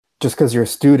just because you're a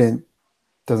student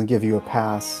doesn't give you a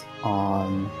pass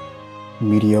on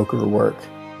mediocre work,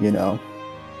 you know?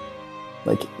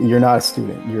 Like, you're not a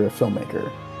student, you're a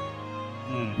filmmaker.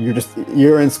 Mm.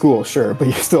 You're in school, sure, but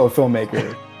you're still a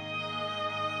filmmaker.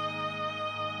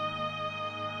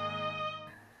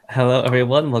 Hello,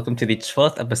 everyone. Welcome to the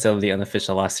 12th episode of the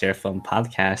Unofficial Last Year Film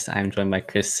Podcast. I'm joined by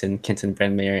Kristen, Kenton,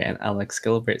 Brendon, and Alex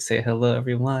Gilbert. Say hello,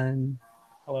 everyone.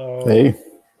 Hello. Hey.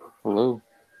 Hello.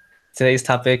 Today's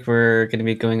topic, we're going to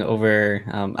be going over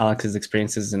Alex's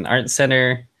experiences in Art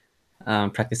Center,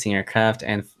 practicing your craft,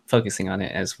 and focusing on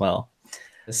it as well.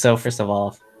 So first of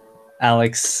all,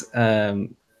 Alex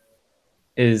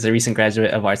is a recent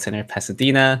graduate of Art Center of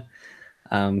Pasadena.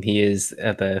 He is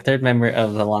the third member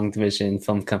of the Long Division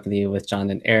Film Company with John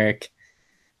and Eric.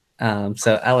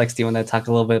 So Alex, do you want to talk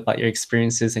a little bit about your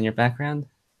experiences and your background?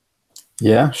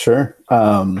 Yeah, sure.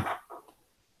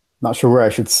 Not sure where I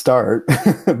should start,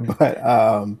 but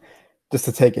just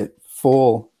to take it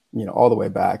full, all the way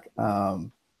back, I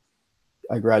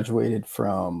graduated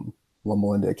from Loma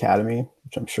Linda Academy,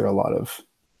 which I'm sure a lot of,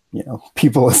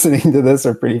 people listening to this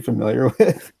are pretty familiar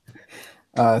with.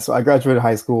 So I graduated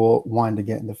high school, wanted to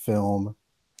get into film,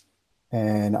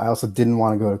 and I also didn't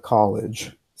want to go to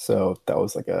college. So that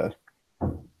was like a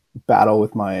battle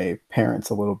with my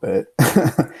parents a little bit.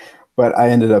 But I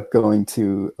ended up going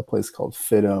to a place called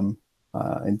FITM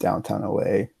in downtown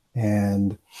LA.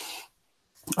 And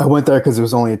I went there because it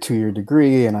was only a 2-year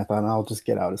degree. And I thought I'll just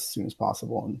get out as soon as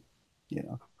possible and,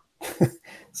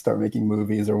 start making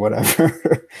movies or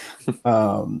whatever.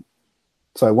 So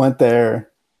I went there.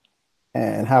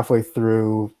 And halfway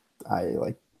through,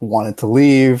 I wanted to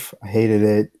leave. I hated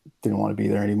it. Didn't want to be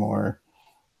there anymore.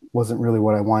 Wasn't really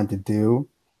what I wanted to do.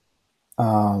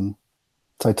 So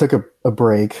I took a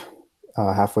break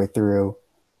halfway through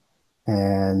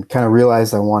and kind of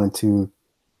realized I wanted to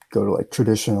go to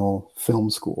traditional film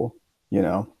school,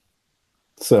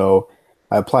 So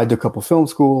I applied to a couple film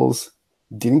schools,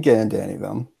 didn't get into any of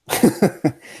them.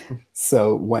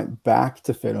 So went back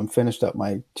to FITM, finished up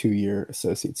my 2-year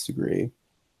associate's degree,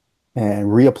 and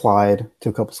reapplied to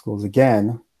a couple schools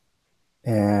again,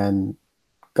 and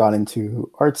got into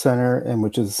Art Center, and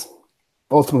which is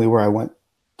ultimately where I went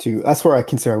to. That's where I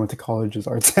consider I went to college, is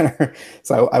Art Center.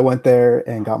 So I went there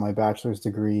and got my bachelor's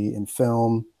degree in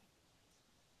film,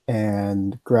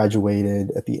 and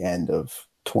graduated at the end of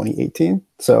 2018.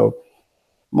 So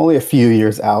I'm only a few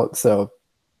years out. So,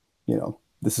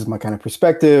 this is my kind of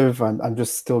perspective. I'm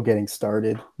just still getting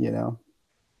started,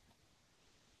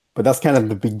 But that's kind of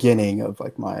the beginning of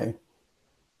my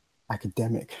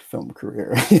academic film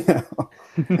career.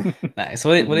 Nice.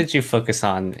 What did you focus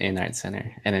on in Art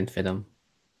Center and in FITM?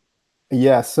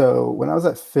 Yeah, so when I was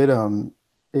at FITM,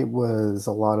 it was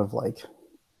a lot of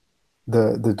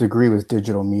the degree was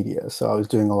digital media. So I was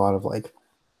doing a lot of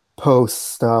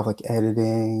post stuff,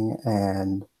 editing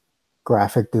and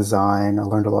graphic design. I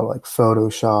learned a lot of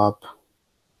Photoshop,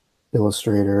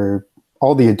 Illustrator,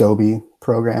 all the Adobe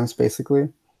programs basically,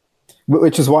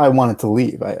 which is why I wanted to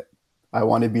leave. I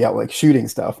wanted to be out shooting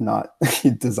stuff, not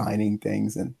designing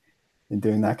things and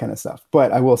doing that kind of stuff.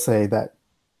 But I will say that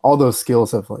all those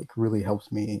skills have really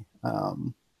helped me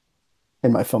in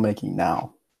my filmmaking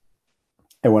now.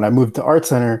 And when I moved to Art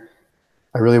Center,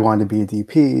 I really wanted to be a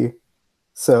DP.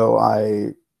 So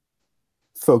I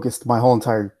focused my whole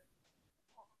entire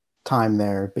time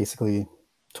there basically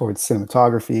towards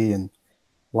cinematography and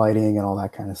lighting and all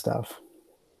that kind of stuff.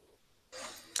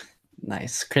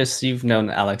 Nice. Chris, you've known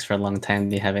Alex for a long time.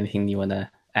 Do you have anything you want to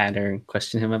add or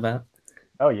question him about?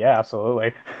 Oh yeah,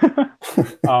 absolutely.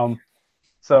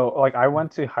 So I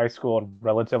went to high school at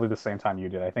relatively the same time you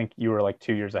did. I think you were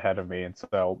 2 years ahead of me, and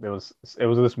so it was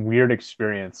this weird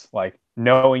experience,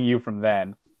 knowing you from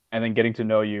then, and then getting to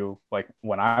know you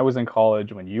when I was in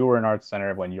college, when you were in Art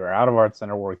Center, when you were out of Art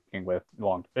Center working with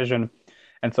Long Division,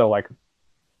 and so it's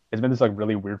been this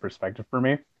really weird perspective for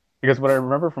me, because what I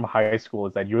remember from high school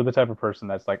is that you're the type of person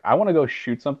that's I want to go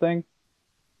shoot something,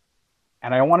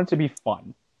 and I want it to be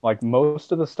fun.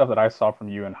 Most of the stuff that I saw from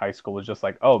you in high school was just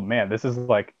oh man, this is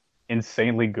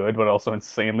insanely good, but also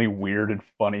insanely weird and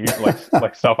funny,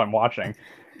 stuff I'm watching.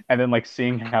 And then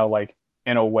seeing how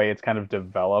in a way it's kind of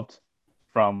developed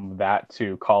from that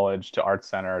to college to Art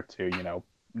Center to,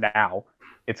 now.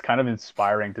 It's kind of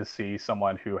inspiring to see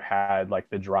someone who had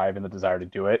the drive and the desire to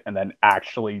do it, and then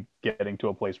actually getting to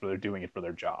a place where they're doing it for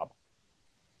their job.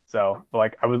 So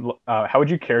how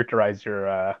would you characterize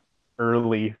your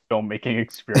early filmmaking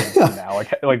experience now?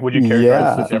 Would you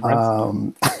characterize the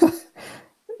difference?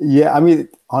 Yeah, I mean,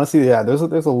 honestly, yeah, there's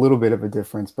a little bit of a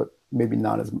difference, but maybe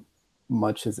not as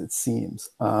much as it seems.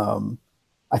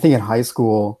 I think in high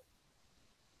school,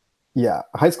 yeah,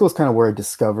 high school is kind of where I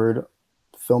discovered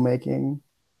filmmaking,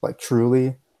 like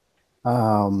truly.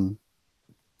 Um,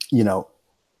 you know,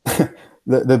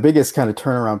 the biggest kind of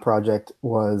turnaround project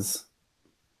was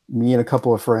me and a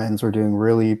couple of friends were doing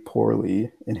really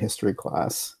poorly in history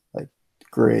class. Like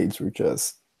grades were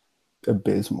just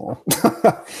abysmal.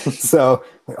 So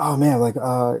like, oh man, like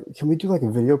can we do like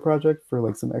a video project for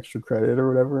like some extra credit or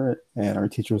whatever? And our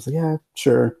teacher was like, yeah,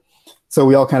 sure. So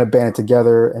we all kind of banded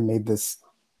together and made this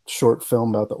short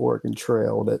film about the Oregon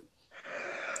Trail that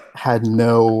had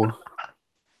no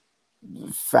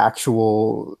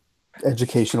factual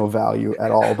educational value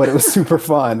at all, but it was super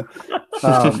fun.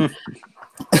 Um,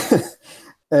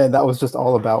 and that was just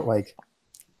all about like,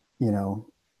 you know,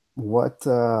 what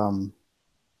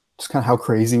just kind of how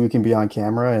crazy we can be on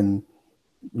camera and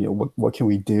what can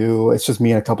we do? It's just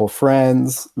me and a couple of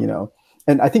friends,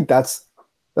 and I think that's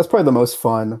probably the most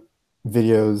fun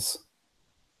videos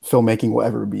filmmaking will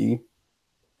ever be.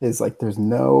 Is like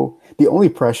the only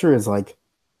pressure is like,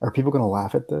 are people going to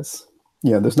laugh at this?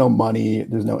 There's no money,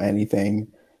 there's no anything.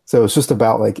 So it's just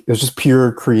about like, it was just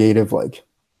pure creative, like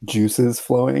juices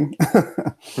flowing.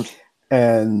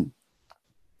 And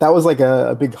that was like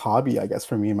a big hobby, I guess,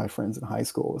 for me and my friends in high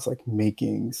school, was like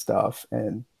making stuff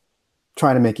and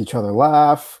trying to make each other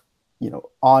laugh,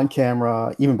 on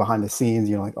camera, even behind the scenes,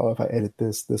 like, oh, if I edit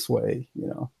this way,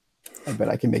 I bet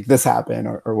I can make this happen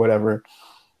or whatever.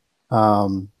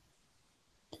 Um,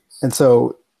 and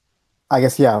so I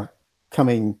guess, yeah,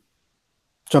 jumping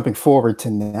forward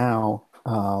to now,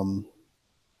 kind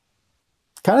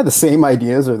of the same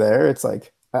ideas are there. It's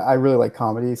like, I really like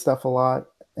comedy stuff a lot.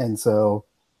 And so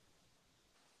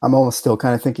I'm almost still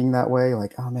kind of thinking that way,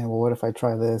 like, oh man, well, what if I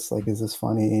try this? Like, is this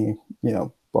funny? Blah,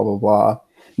 blah, blah.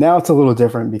 Now it's a little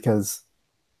different because,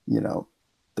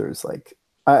 there's like,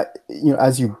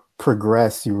 as you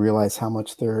progress, you realize how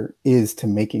much there is to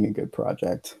making a good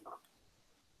project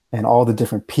and all the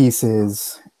different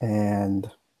pieces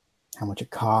and how much it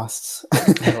costs,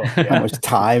 how much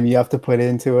time you have to put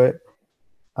into it.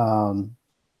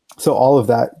 So all of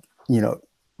that,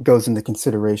 goes into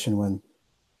consideration when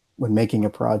making a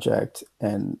project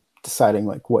and deciding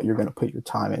like what you're going to put your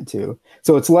time into.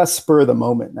 So it's less spur of the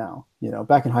moment now.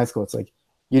 Back in high school, it's like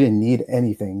you didn't need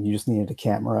anything. You just needed a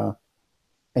camera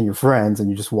and your friends, and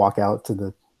you just walk out to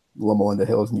the Loma Linda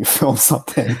Hills and you film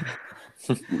something.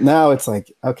 Now it's like,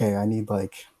 okay, I need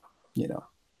like,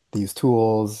 these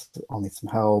tools. I'll need some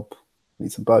help,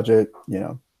 need some budget.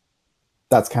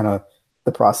 That's kind of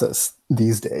the process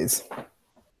these days.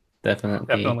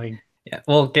 Definitely. Yeah,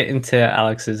 we'll get into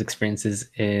Alex's experiences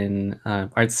in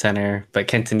Art Center, but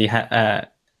Kenton,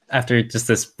 after just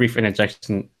this brief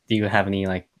interjection, do you have any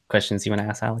like questions you want to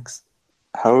ask Alex?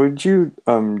 How would you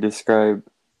describe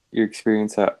your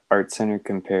experience at Art Center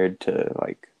compared to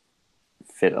like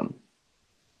film?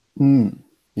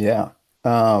 Yeah,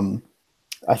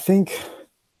 I think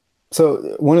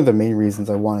so. One of the main reasons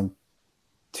I wanted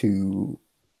to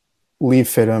leave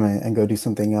FITM and go do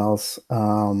something else.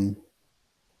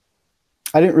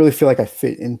 I didn't really feel like I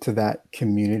fit into that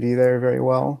community there very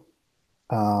well.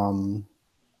 And,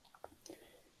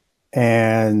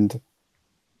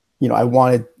 I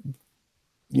wanted,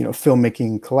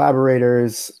 filmmaking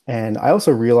collaborators. And I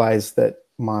also realized that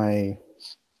my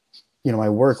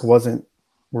work wasn't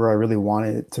where I really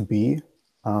wanted it to be.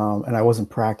 And I wasn't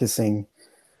practicing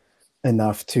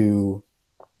enough to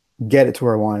get it to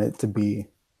where I wanted it to be.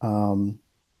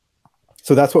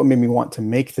 So that's what made me want to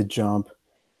make the jump.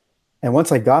 And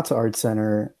once I got to Art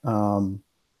Center, one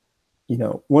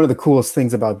of the coolest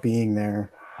things about being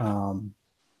there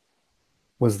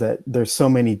was that there's so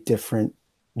many different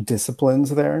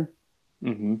disciplines there.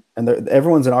 Mm-hmm. And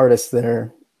everyone's an artist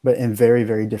there, but in very,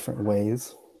 very different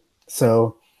ways.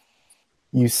 So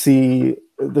you see,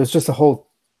 there's just a whole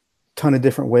ton of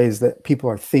different ways that people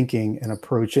are thinking and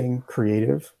approaching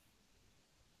creative.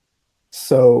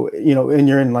 So, and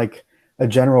you're in like a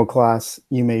general class,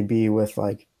 you may be with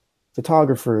like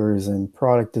photographers and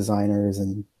product designers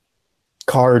and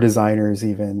car designers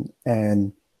even,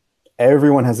 and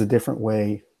everyone has a different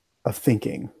way of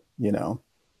thinking.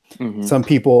 Mm-hmm. Some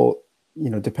people,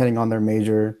 depending on their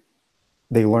major,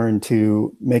 they learn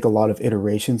to make a lot of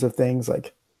iterations of things.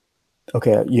 Like,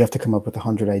 okay, you have to come up with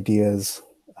 100 ideas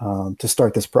to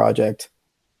start this project.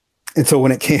 And so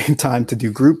when it came time to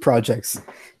do group projects,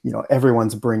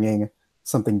 everyone's bringing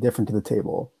something different to the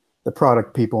table. The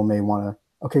product people may want to,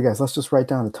 okay, guys, let's just write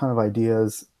down a ton of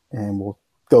ideas and we'll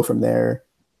go from there.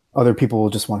 Other people will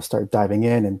just want to start diving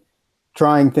in and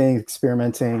trying things,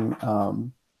 experimenting.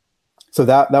 So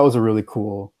that was a really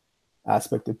cool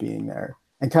aspect of being there,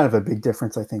 and kind of a big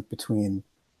difference, I think, between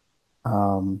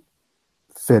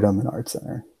FIDM and Art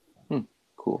Center.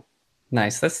 Cool.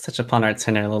 Nice. Let's touch upon Art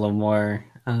Center a little more.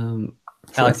 Sure.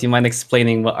 Alex, do you mind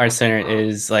explaining what Art Center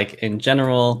is like in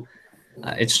general,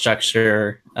 its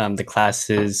structure, the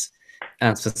classes,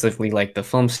 specifically like the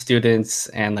film students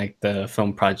and like the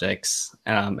film projects,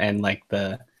 and like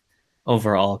the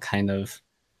overall kind of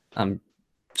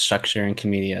structure and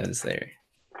community that is there?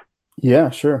 Yeah,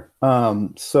 sure.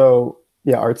 So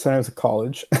yeah, Art Center is a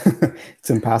college. It's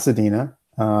in Pasadena,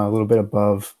 a little bit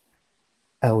above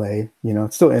LA.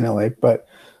 It's still in LA, but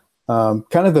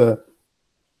kind of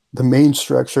the main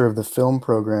structure of the film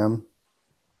program,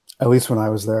 at least when I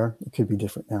was there, it could be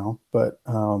different now, but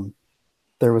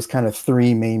there was kind of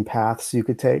three main paths you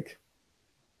could take,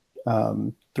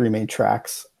 three main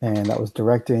tracks, and that was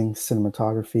directing,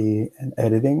 cinematography, and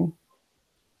editing.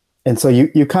 And so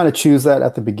you kind of choose that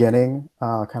at the beginning,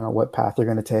 kind of what path you're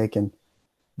going to take, and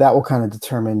that will kind of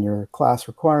determine your class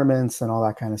requirements and all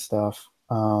that kind of stuff.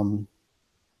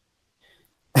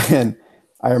 And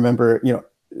I remember,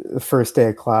 the first day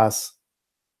of class,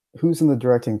 who's in the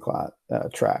directing class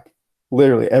track?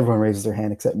 Literally everyone raises their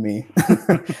hand except me.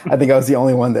 I think I was the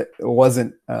only one that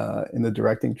wasn't in the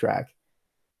directing track,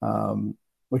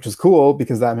 which was cool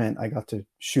because that meant I got to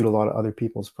shoot a lot of other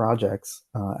people's projects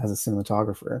as a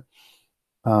cinematographer.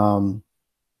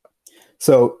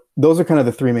 So those are kind of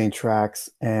the three main tracks,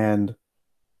 and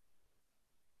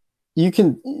you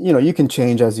can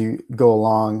change as you go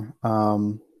along,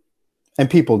 and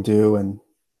people do, and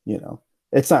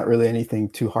it's not really anything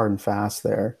too hard and fast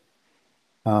there.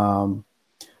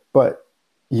 But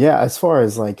yeah, as far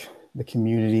as like the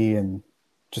community and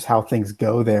just how things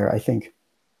go there, I think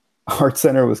Art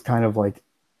Center was kind of like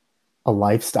a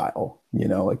lifestyle,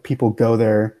 like people go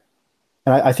there,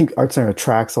 and I think Art Center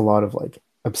attracts a lot of like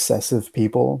obsessive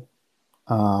people,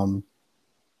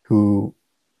 who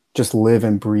just live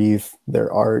and breathe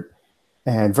their art.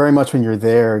 And very much when you're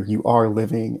there, you are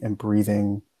living and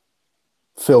breathing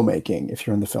filmmaking if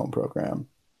you're in the film program.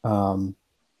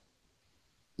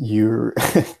 You're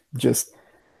just,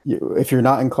 if you're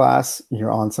not in class,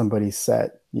 you're on somebody's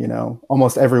set,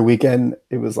 almost every weekend.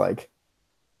 It was like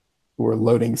we're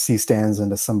loading C-stands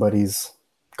into somebody's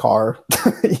car,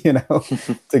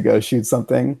 to go shoot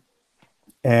something.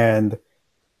 And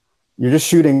you're just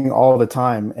shooting all the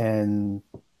time and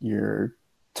you're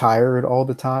tired all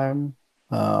the time.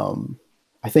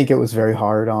 I think it was very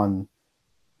hard on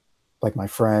like my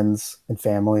friends and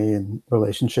family and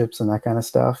relationships and that kind of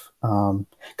stuff.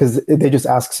 Because they just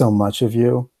ask so much of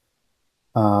you.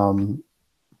 And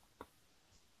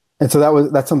so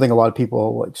that's something a lot of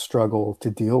people like struggle to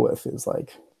deal with, is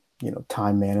like,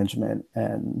 time management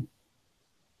and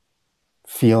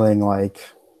feeling like,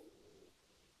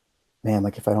 man,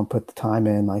 like if I don't put the time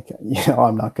in, like,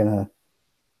 I'm not gonna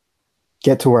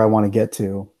get to where I want to get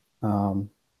to.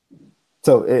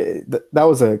 So that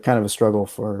was a kind of a struggle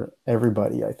for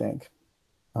everybody, I think.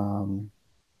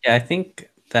 Yeah, I think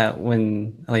that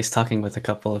when at least talking with a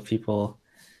couple of people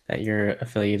that you're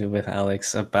affiliated with,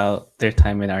 Alex, about their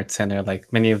time in Art Center,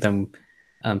 like many of them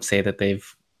say that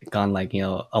they've gone like,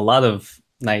 a lot of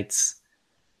nights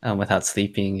without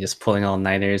sleeping, just pulling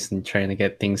all-nighters and trying to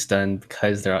get things done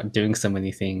because they're doing so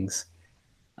many things.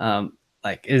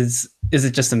 Like, is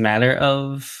it just a matter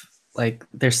of like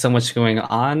there's so much going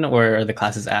on, or are the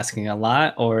classes asking a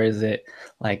lot, or is it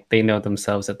like they know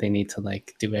themselves that they need to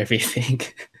like do everything?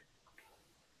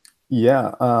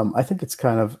 Yeah, I think it's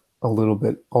kind of a little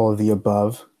bit all of the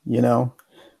above.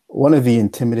 One of the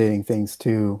intimidating things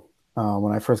too,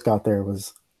 when I first got there,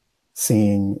 was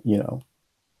seeing,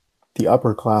 the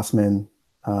upperclassmen,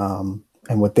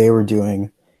 and what they were doing,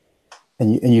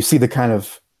 and you see the kind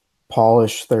of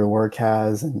polish their work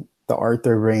has and the art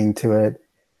they're bringing to it.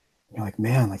 You're like,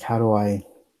 man, like how do I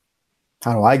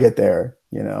get there?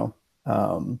 You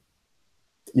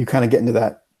kind of get into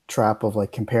that trap of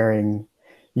like comparing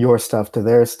your stuff to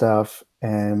their stuff,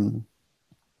 and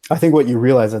I think what you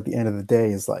realize at the end of the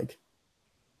day is like,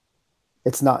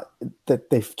 it's not that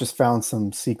they've just found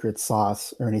some secret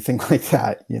sauce or anything like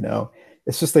that.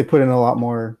 It's just they just put in a lot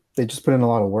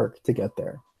of work to get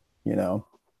there.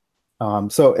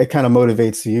 So it kind of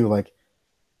motivates you, like,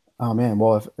 oh man,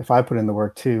 well, if I put in the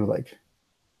work too, like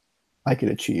I could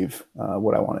achieve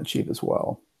what I want to achieve as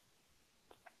well.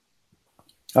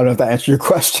 I don't know if that answered your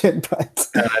question, but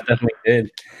That definitely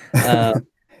did.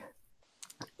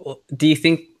 Well, do you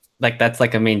think like that's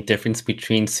like a main difference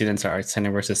between students at Art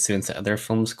Center versus students at other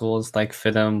film schools like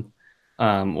FIDM,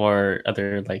 or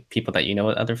other like people that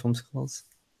at other film schools?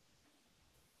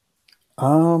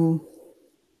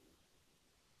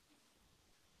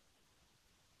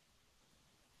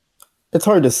 It's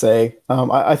hard to say.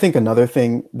 I think another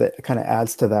thing that kind of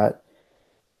adds to that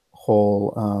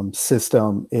whole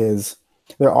system is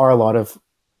there are a lot of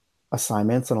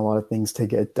assignments and a lot of things to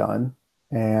get done,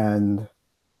 and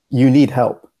you need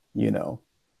help. You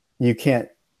can't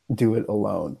do it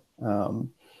alone.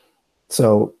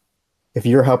 So if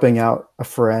you're helping out a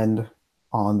friend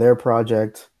on their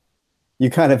project, you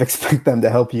kind of expect them to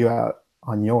help you out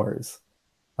on yours.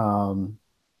 Um,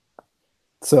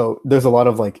 so there's a lot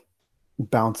of like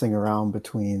bouncing around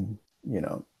between,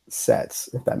 sets,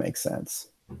 if that makes sense.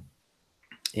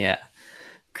 Yeah.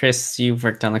 Chris, you've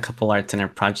worked on a couple Art Center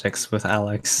projects with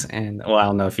Alex, and well, I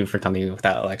don't know if you've worked on any with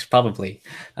Alex, probably.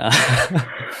 What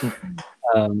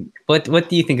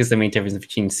do you think is the main difference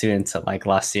between students at like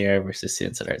last year versus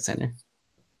students at Art Center?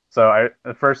 So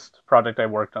the first project I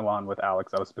worked on with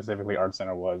Alex, that was specifically Art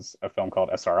Center, was a film called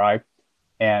SRI.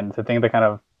 And the thing that kind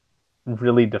of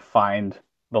really defined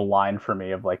the line for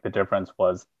me of like the difference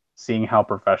was seeing how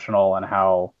professional and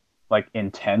how like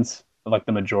intense like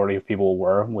the majority of people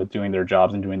were with doing their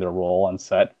jobs and doing their role on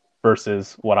set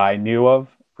versus what I knew of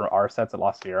for our sets at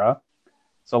La Sierra.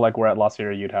 So like we're at La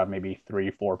Sierra, you'd have maybe three,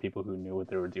 four people who knew what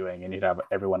they were doing, and you'd have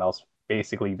everyone else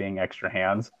basically being extra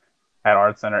hands. At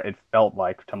Art Center, it felt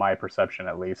like, to my perception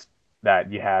at least,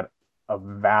 that you had a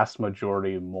vast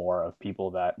majority more of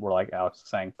people that were, like Alex was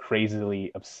saying,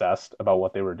 crazily obsessed about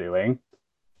what they were doing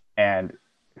and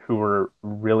who were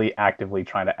really actively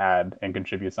trying to add and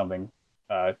contribute something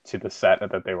to the set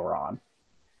that they were on.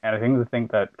 And I think the thing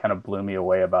that kind of blew me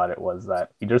away about it was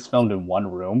that he just filmed in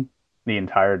one room the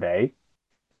entire day,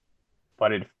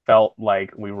 but it felt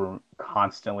like we were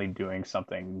constantly doing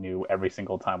something new every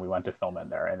single time we went to film in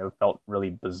there. And it felt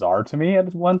really bizarre to me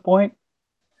at one point.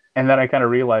 And then I kind of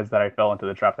realized that I fell into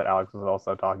the trap that Alex was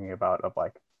also talking about of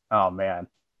like, oh man,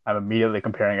 I'm immediately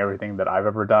comparing everything that I've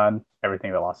ever done,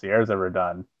 everything that La Sierra's ever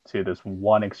done to this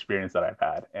one experience that I've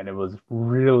had. And it was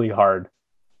really hard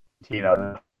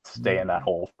to, stay in that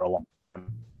hole for a long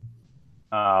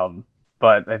time.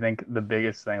 But I think the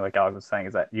biggest thing, like Alex was saying,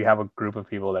 is that you have a group of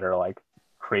people that are like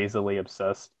crazily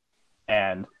obsessed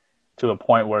and to a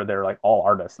point where they're like all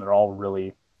artists and they're all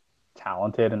really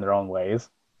talented in their own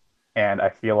ways. And I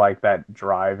feel like that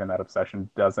drive and that obsession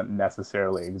doesn't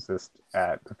necessarily exist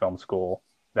at the film school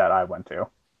that I went to.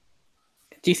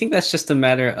 Do you think that's just a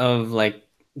matter of like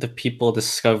the people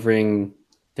discovering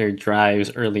their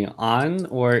drives early on,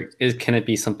 or can it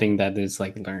be something that is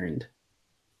like learned?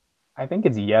 I think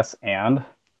it's yes and.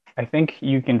 I think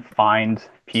you can find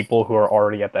people who are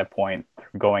already at that point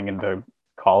going into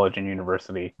college and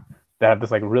university that have this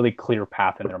like really clear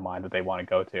path in their mind that they want to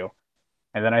go to.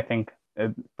 And then I think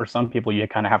for some people, you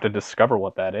kind of have to discover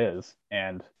what that is.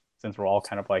 And since we're all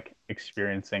kind of like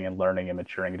experiencing and learning and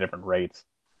maturing at different rates,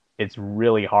 it's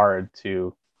really hard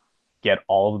to get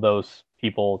all of those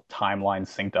people timelines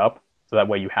synced up. So that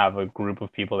way you have a group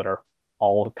of people that are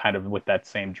all kind of with that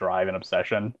same drive and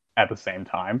obsession at the same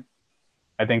time.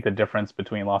 I think the difference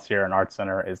between La Sierra and Art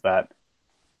Center is that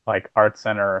like Art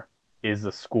Center is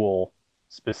a school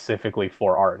specifically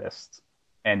for artists,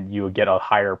 and you would get a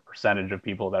higher percentage of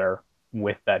people that are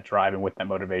with that drive and with that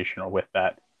motivation or with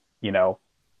that, you know,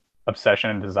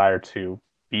 obsession and desire to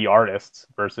be artists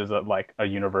versus like a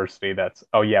university that's,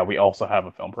 oh yeah, we also have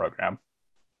a film program.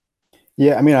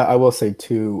 Yeah, I mean, I will say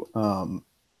too, the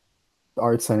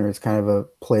Art Center is kind of a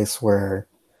place where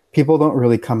people don't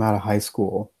really come out of high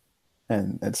school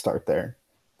and start there.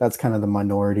 That's kind of the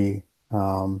minority.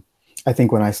 I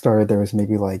think when I started, there was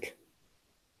maybe like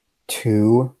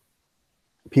two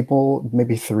people,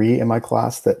 maybe three in my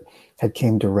class that had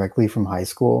came directly from high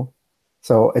school.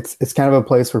 So it's kind of a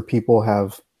place where people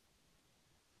have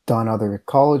done other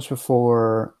college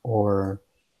before, or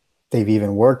they've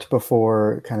even worked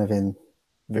before, kind of in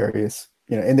various,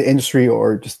 in the industry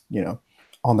or just,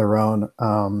 on their own.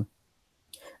 And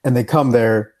they come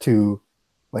there to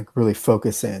like really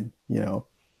focus in.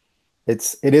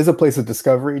 It is a place of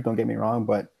discovery, don't get me wrong,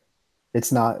 but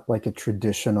it's not like a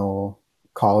traditional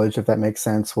college, if that makes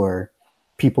sense, where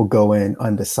people go in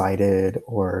undecided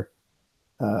or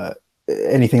uh,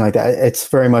 anything like that. It's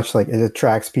very much like it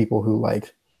attracts people who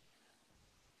like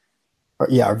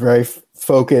are very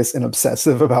focused and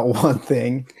obsessive about one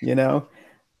thing.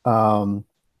 Um,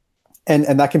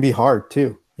 and that can be hard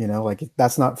too, like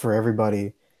that's not for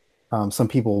everybody. Some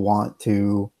people want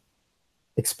to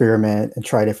experiment and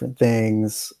try different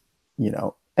things,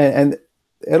 and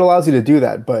it allows you to do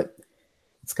that, but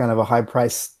it's kind of a high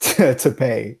price to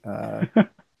pay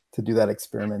to do that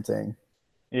experimenting.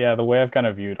 Yeah, the way I've kind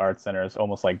of viewed Art Center is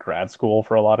almost like grad school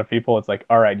for a lot of people. It's like,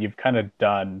 all right, you've kind of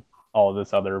done all of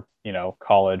this other,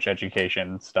 college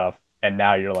education stuff, and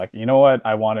now you're like, you know what?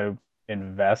 I want to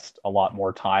invest a lot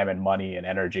more time and money and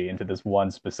energy into this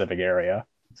one specific area.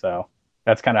 So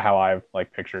that's kind of how I've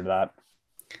like pictured that.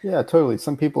 Yeah, totally.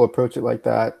 Some people approach it like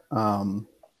that.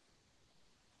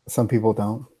 Some people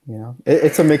don't,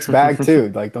 it's a mixed bag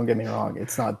too. Like, don't get me wrong.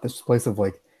 It's not this place of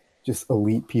like just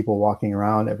elite people walking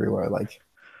around everywhere. Like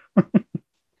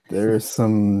there's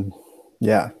some,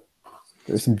 yeah,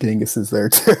 there's some dinguses there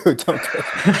too. Don't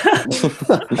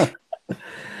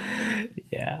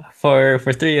Yeah, for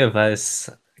three of us,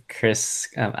 Chris,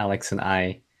 Alex, and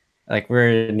I, like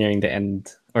we're nearing the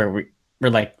end, or we're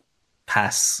like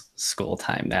past school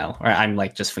time now, or I'm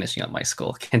like just finishing up my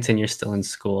school. Kenton, you're still in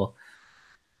school.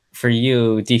 For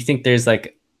you, do you think there's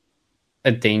like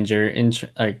a danger in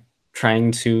like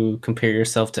trying to compare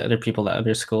yourself to other people at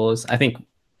other schools? I think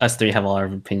us three have all our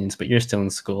opinions, but you're still in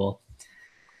school,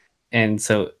 and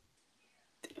so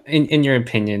in your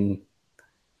opinion,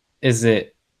 is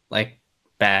it like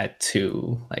bad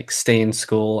to like stay in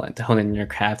school and to hone in your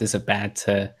craft? Is it bad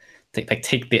to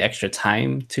take the extra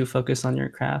time to focus on your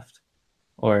craft,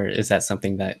 or is that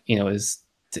something that is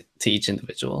to each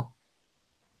individual?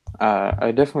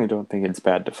 I definitely don't think it's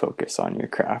bad to focus on your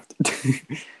craft.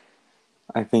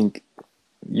 I think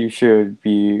you should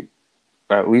be,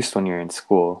 at least when you're in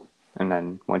school, and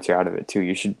then once you're out of it too,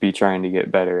 you should be trying to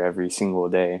get better every single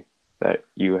day that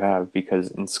you have, because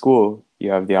in school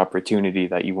you have the opportunity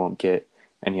that you won't get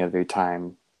any other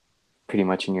time pretty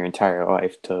much in your entire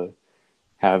life to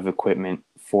have equipment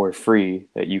for free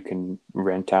that you can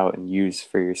rent out and use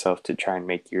for yourself to try and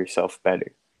make yourself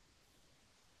better.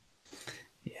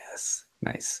 Yes,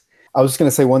 nice. I was just going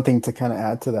to say one thing to kind of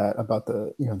add to that about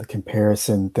the the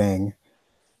comparison thing.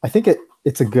 I think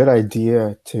it's a good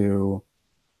idea to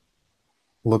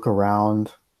look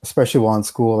around, especially while in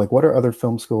school. Like, what are other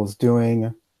film schools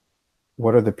doing?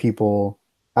 What are the people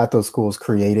at those schools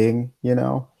creating?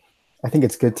 I think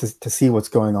it's good to see what's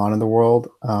going on in the world,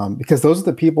 because those are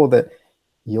the people that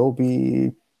you'll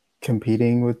be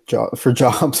competing with for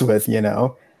jobs with,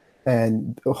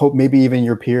 and hope maybe even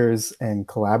your peers and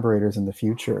collaborators in the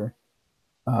future.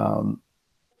 I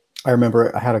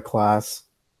remember I had a class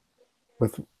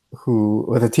with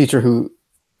a teacher who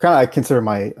kind of I consider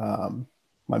my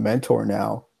mentor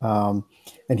now,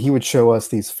 and he would show us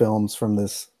these films from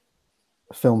this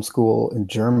film school in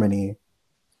Germany,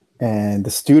 and the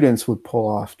students would pull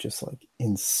off just like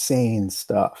insane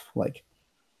stuff, like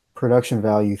production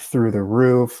value through the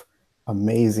roof,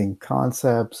 amazing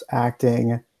concepts,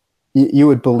 acting. You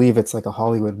would believe it's like a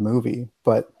Hollywood movie,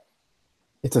 but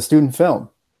it's a student film.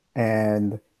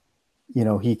 And,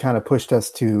 he kind of pushed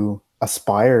us to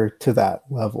aspire to that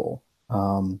level.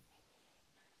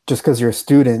 Just because you're a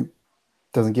student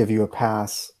doesn't give you a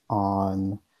pass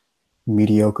on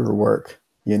mediocre work,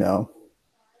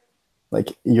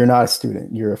 Like, you're not a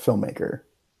student, you're a filmmaker.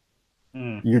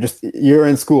 You're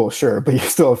in school, sure, but you're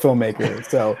still a filmmaker.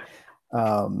 So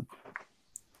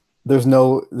there's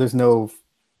no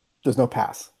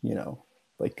pass,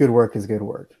 like good work is good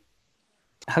work.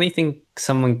 How do you think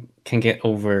someone can get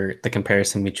over the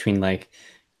comparison between like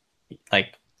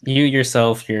you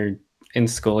yourself, you're in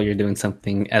school, you're doing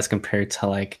something, as compared to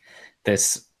like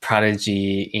this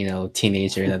prodigy,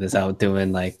 teenager that is out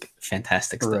doing like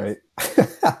fantastic stuff? Right.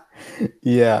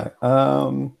 Yeah.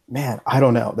 Man, I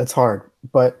don't know. That's hard.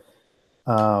 But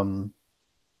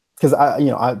because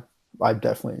I'm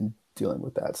definitely dealing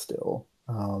with that still.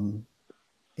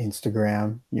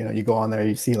 Instagram, you go on there,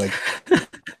 you see like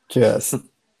just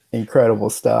incredible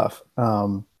stuff.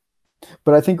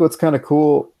 But I think what's kind of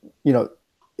cool,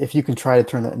 if you can try to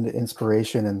turn that into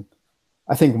inspiration, and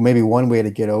I think maybe one way to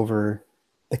get over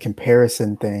the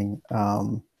comparison thing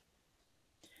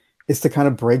is to kind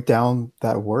of break down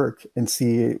that work and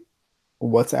see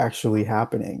what's actually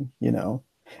happening.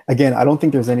 Again, I don't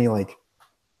think there's any like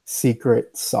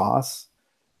secret sauce.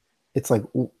 It's like,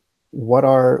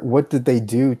 what did they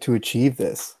do to achieve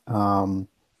this?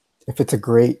 If it's a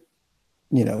great,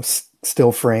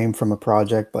 still frame from a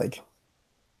project, like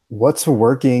what's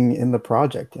working in the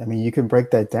project? I mean, you can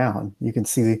break that down. You can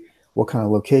see what kind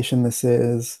of location this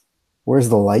is. Where's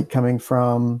the light coming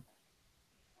from?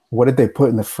 What did they put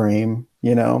in the frame?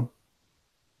 I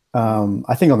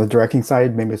think on the directing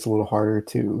side, maybe it's a little harder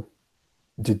to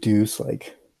deduce,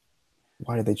 like,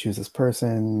 why did they choose this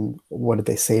person? What did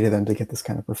they say to them to get this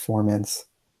kind of performance?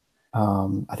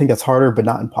 I think that's harder, but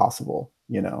not impossible,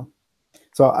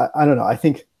 So I don't know. I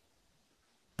think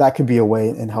that could be a way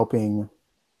in helping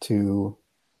to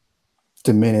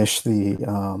diminish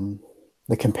the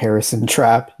comparison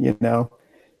trap,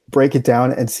 break it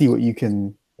down and see what you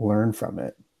can learn from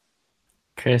it.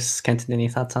 Chris, Kenton, any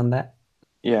thoughts on that?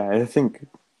 Yeah, I think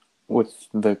with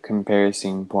the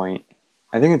comparison point,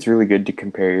 I think it's really good to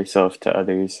compare yourself to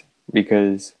others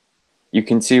because you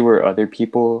can see where other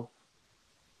people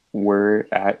were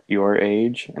at your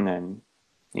age, and then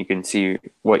you can see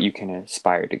what you can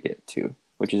aspire to get to,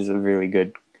 which is a really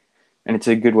good, and it's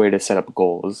a good way to set up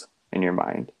goals in your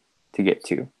mind to get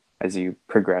to as you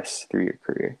progress through your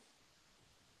career.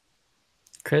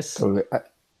 Chris? Totally.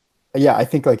 Yeah, I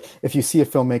think like if you see a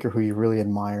filmmaker who you really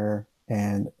admire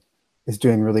and is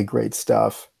doing really great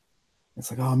stuff,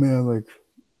 it's like, oh man, like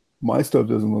my stuff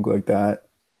doesn't look like that.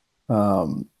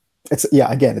 Um, it's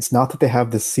yeah, again, it's not that they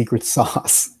have this secret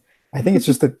sauce. I think it's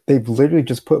just that they've literally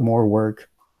just put more work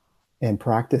and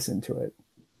practice into it.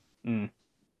 Mm.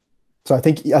 So I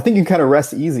think you can kind of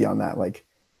rest easy on that. Like,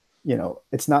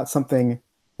 it's not something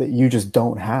that you just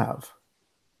don't have.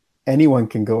 Anyone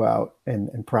can go out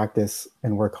and practice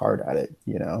and work hard at it,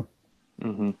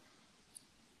 Mm-hmm.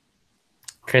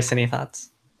 Chris, any thoughts?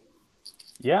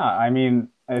 Yeah, I mean,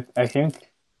 I think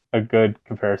a good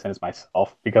comparison is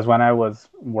myself because when I was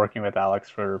working with Alex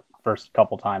for first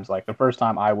couple times, like the first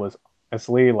time I was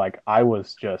honestly like I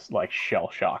was just like shell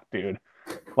shocked, dude.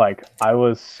 Like I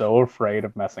was so afraid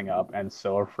of messing up and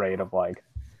so afraid of like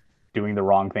doing the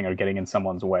wrong thing or getting in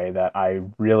someone's way that I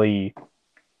really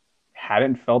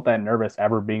hadn't felt that nervous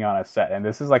ever being on a set. And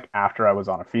this is like after I was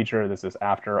on a feature, this is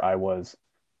after I was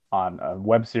on a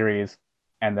web series,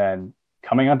 and then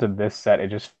coming onto this set, it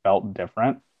just felt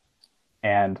different.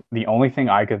 And the only thing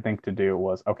I could think to do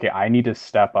was, okay, I need to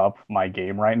step up my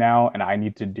game right now and I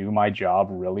need to do my job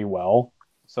really well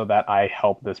so that I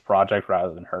help this project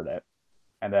rather than hurt it.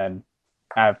 And then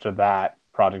after that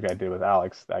project I did with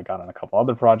Alex, I got on a couple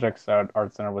other projects that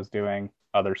Art Center was doing.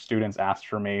 Other students asked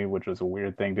for me, which was a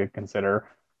weird thing to consider.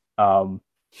 Um,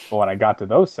 but when I got to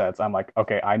those sets, I'm like,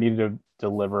 okay, I need to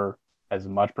deliver as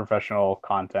much professional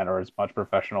content or as much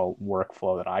professional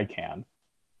workflow that I can.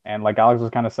 And like Alex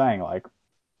was kind of saying, like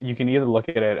you can either look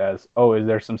at it as, oh, is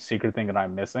there some secret thing that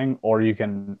I'm missing? Or you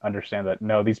can understand that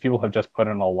no, these people have just put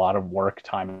in a lot of work,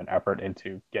 time, and effort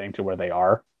into getting to where they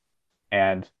are.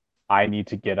 And I need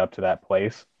to get up to that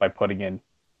place by putting in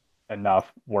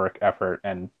enough work, effort,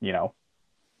 and,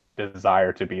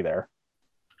 desire to be there.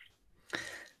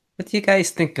 What do you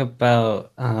guys think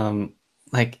about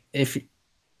like if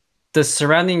the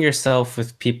surrounding yourself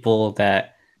with people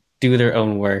that do their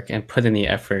own work and put in the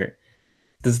effort,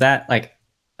 does that like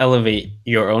elevate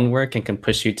your own work and can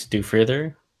push you to do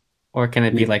further? Or can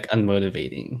it be like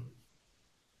unmotivating?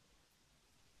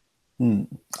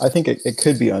 I think it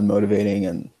could be unmotivating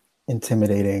and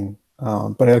intimidating,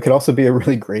 but it could also be a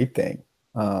really great thing.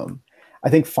 I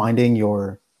think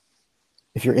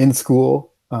if you're in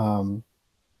school,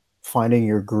 finding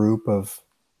your group of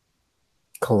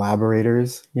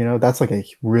collaborators, that's like a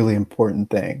really important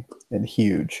thing and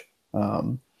huge.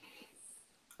 I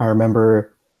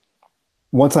remember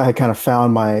once I had kind of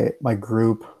found my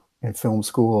group in film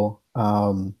school,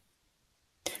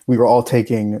 we were all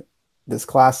taking this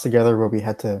class together where we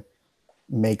had to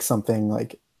make something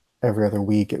like every other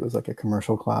week. It was like a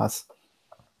commercial class,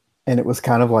 and it was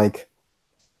kind of like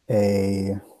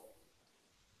a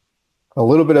a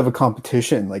little bit of a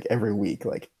competition like every week,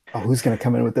 like, oh, who's going to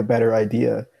come in with the better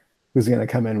idea, who's going to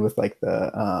come in with like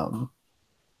the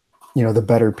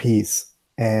better piece.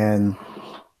 And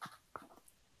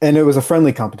it was a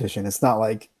friendly competition. It's not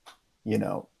like, you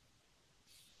know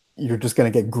you're just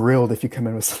going to get grilled if you come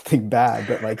in with something bad,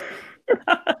 but like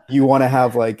you want to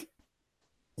have like,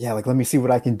 yeah, like let me see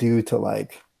what I can do to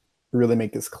like really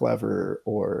make this clever,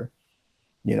 or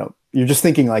you're just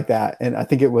thinking like that. And I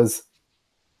think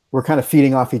we're kind of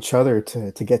feeding off each other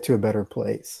to get to a better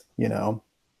place.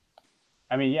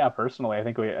 I mean, yeah, personally, I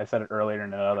think I said it earlier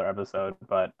in another episode,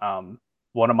 but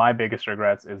one of my biggest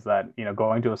regrets is that,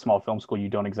 going to a small film school, you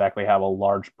don't exactly have a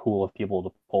large pool of people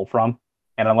to pull from.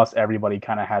 And unless everybody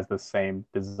kind of has the same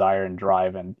desire and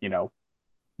drive and,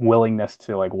 willingness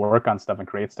to like work on stuff and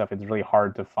create stuff, it's really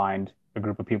hard to find a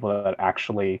group of people that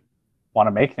actually want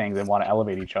to make things and want to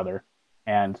elevate each other.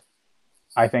 And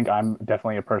I think I'm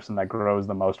definitely a person that grows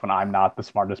the most when I'm not the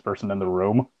smartest person in the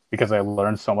room because I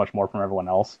learn so much more from everyone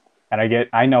else. And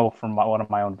I know from one of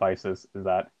my own vices is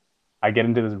that I get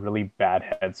into this really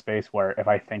bad headspace where if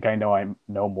I think I know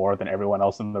more than everyone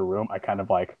else in the room, I kind of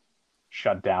like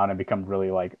shut down and become really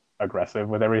like aggressive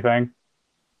with everything.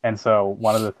 And so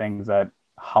one of the things that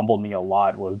humbled me a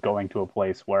lot was going to a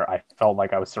place where I felt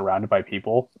like I was surrounded by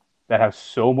people that have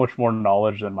so much more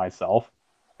knowledge than myself.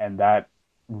 And that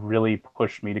really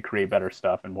pushed me to create better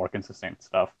stuff and more consistent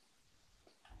stuff.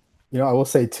 I will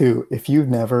say too, if you've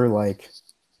never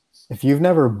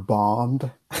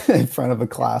bombed in front of a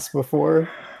class before,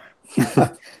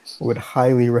 Would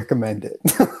highly recommend it.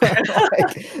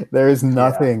 Like, there is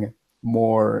nothing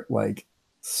more like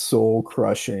soul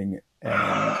crushing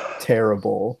and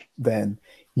terrible than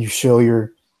you show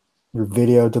your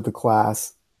video to the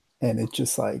class and it's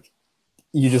just like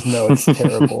you just know it's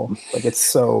terrible. Like it's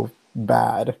so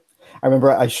bad. I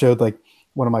remember I showed like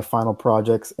one of my final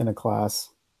projects in a class,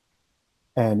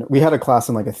 and we had a class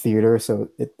in like a theater, so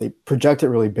they project it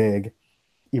really big,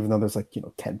 even though there's like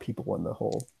 10 people in the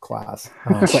whole class.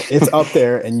 But it's up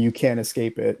there and you can't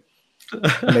escape it.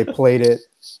 And they played it.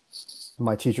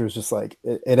 My teacher was just like,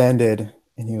 it ended,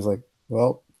 and he was like,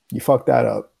 "Well, you fucked that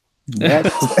up.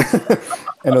 Next."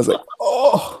 And I was like,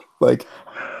 "Oh!" Like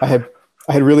I had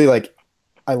really like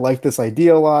I liked this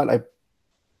idea a lot. I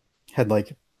had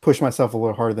like pushed myself a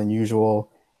little harder than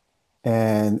usual,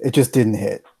 and it just didn't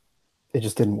hit. It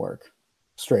just didn't work,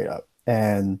 straight up.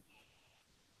 And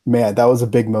man, that was a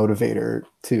big motivator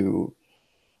to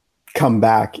come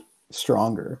back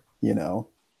stronger,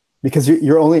 because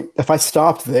you're only, if I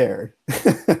stopped there,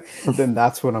 then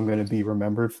that's what I'm going to be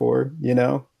remembered for,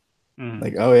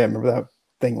 like, oh yeah, remember that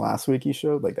thing last week you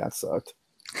showed? Like that sucked.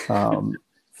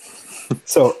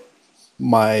 So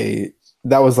that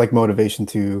was like motivation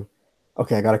to,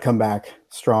 okay, I got to come back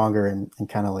stronger and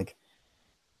kind of like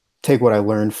take what I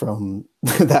learned from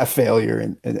that failure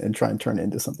and try and turn it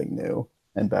into something new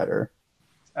and better.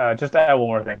 Just to add one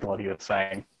more thing to what he was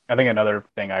saying, I think another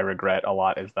thing I regret a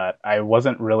lot is that I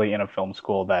wasn't really in a film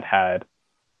school that had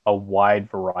a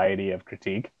wide variety of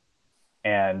critique.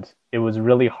 And it was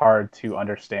really hard to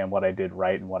understand what I did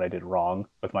right and what I did wrong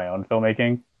with my own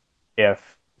filmmaking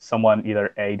if someone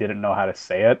either A, didn't know how to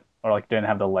say it, or like didn't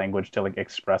have the language to like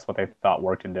express what they thought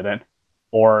worked and didn't,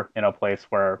 or in a place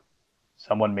where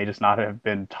someone may just not have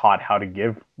been taught how to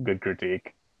give good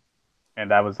critique.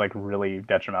 And that was like really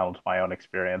detrimental to my own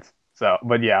experience. So,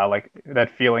 but yeah, like that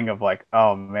feeling of like,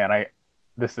 oh man,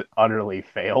 this utterly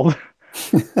failed.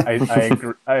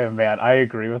 I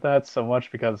agree with that so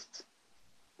much because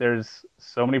there's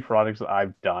so many projects that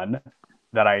I've done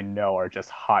that I know are just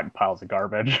hot piles of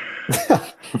garbage.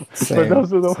 Same, But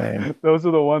those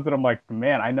are the ones that I'm like,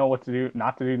 man, I know what to do,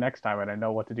 not to do next time, and I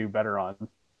know what to do better on.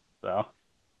 So,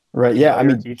 right, yeah. I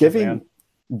mean, teachers,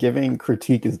 giving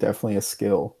critique is definitely a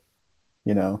skill.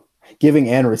 Giving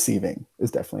and receiving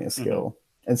is definitely a skill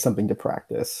and something to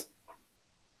practice.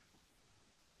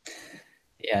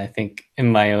 Yeah, I think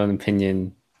in my own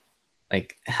opinion,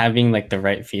 like having like the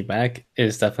right feedback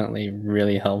is definitely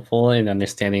really helpful in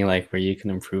understanding like where you can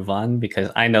improve on, because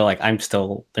I know like I'm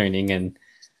still learning and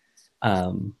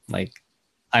like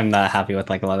I'm not happy with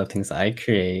like a lot of things that I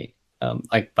create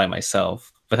like by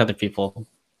myself. With other people,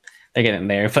 they're getting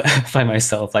there, but by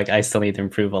myself, like I still need to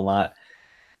improve a lot.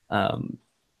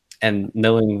 And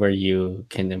knowing where you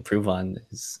can improve on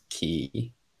is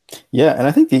key. Yeah, and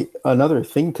I think another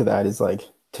thing to that is like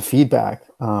to feedback.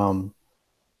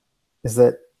 Is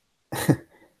that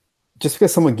just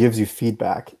because someone gives you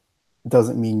feedback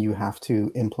doesn't mean you have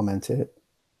to implement it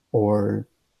or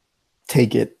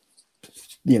take it,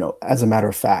 as a matter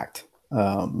of fact.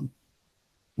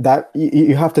 That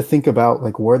you have to think about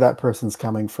like where that person's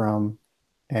coming from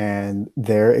and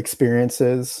their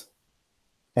experiences.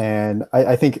 And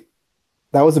I think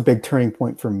that was a big turning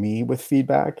point for me with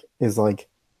feedback, is like,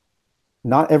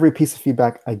 not every piece of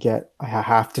feedback I get, I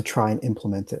have to try and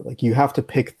implement it. Like you have to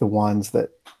pick the ones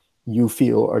that you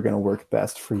feel are going to work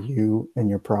best for you and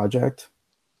your project.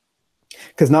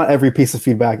 Because not every piece of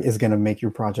feedback is going to make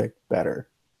your project better.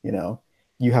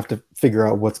 You have to figure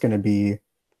out what's going to be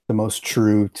the most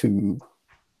true to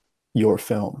your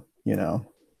film,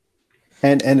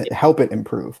 and help it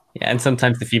improve. Yeah, and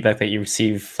sometimes the feedback that you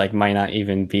receive like might not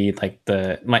even be like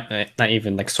might not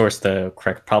even like source the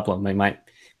correct problem. It might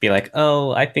be like,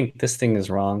 oh, I think this thing is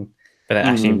wrong, but it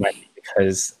actually might be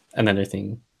because another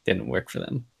thing didn't work for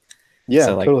them. Yeah,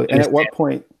 so, like, totally. And at what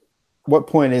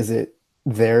point is it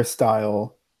their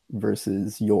style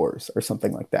versus yours or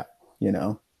something like that,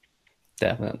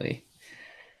 Definitely.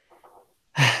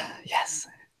 Yes.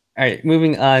 All right,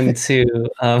 moving on to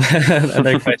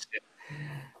another question.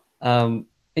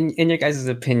 In your guys'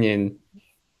 opinion,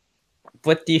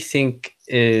 what do you think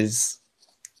is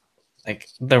like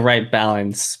the right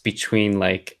balance between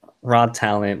like raw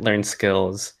talent, learned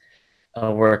skills,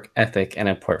 a work ethic, and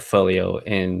a portfolio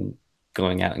in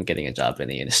going out and getting a job in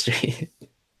the industry?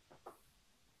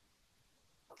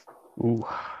 Ooh.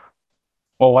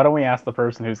 Well, why don't we ask the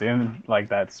person who's in like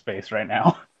that space right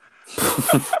now?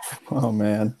 Oh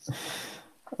man.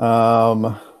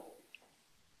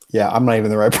 Yeah, I'm not even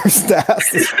the right person to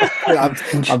ask this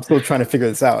question. I'm still trying to figure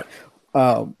this out.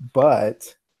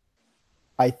 But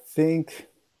I think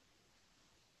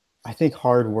I think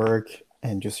hard work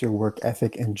and just your work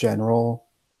ethic in general,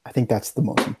 I think that's the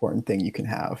most important thing you can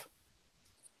have.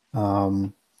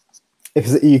 Um,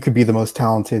 if you could be the most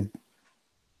talented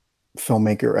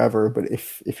filmmaker ever, but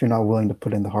if you're not willing to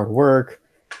put in the hard work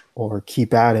or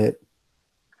keep at it,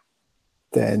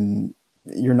 then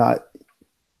you're not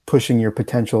pushing your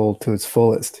potential to its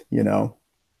fullest, you know.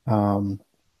 Um,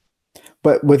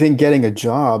 but within getting a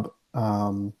job,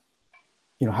 having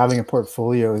a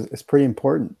portfolio is pretty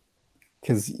important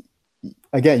because,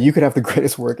 again, you could have the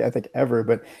greatest work ethic ever,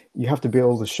 but you have to be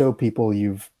able to show people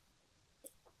you've,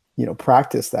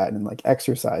 practiced that and like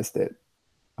exercised it.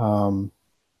 Um,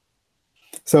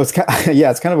 so it's kind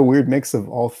yeah, it's kind of a weird mix of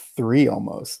all three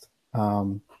almost.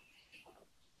 Um,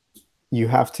 you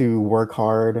have to work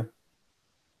hard.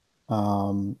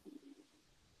 Um,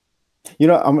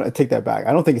 I'm going to take that back.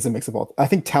 I don't think it's a mix of all. I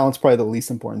think talent's probably the least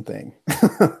important thing.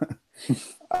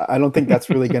 I don't think that's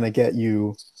really going to get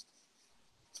you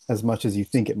as much as you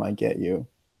think it might get you.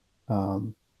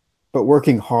 But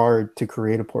working hard to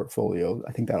create a portfolio,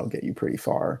 I think that'll get you pretty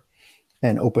far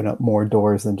and open up more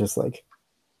doors than just like,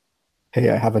 hey,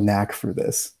 I have a knack for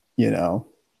this,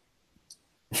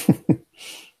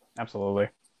 Absolutely.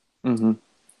 Mm-hmm.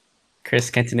 Chris,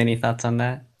 Kenton, any thoughts on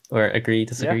that? Or agree,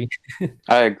 disagree? Yeah.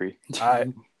 I agree.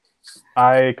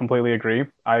 I completely agree.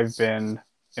 In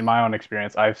my own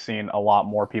experience, I've seen a lot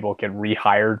more people get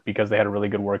rehired because they had a really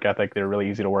good work ethic. They're really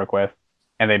easy to work with,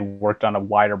 and they'd worked on a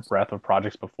wider breadth of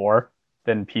projects before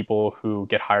than people who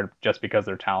get hired just because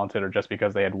they're talented or just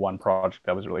because they had one project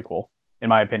that was really cool. In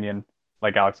my opinion,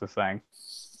 like Alex was saying,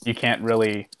 you can't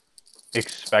really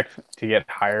expect to get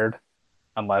hired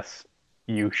unless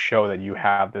you show that you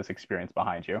have this experience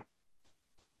behind you.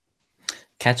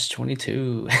 Catch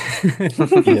 22.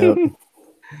 Yep.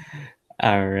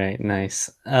 All right,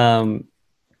 nice.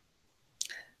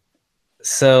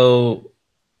 So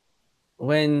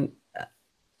when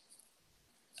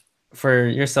for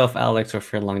yourself, Alex, or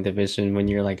for Long Division, when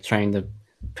you're like trying to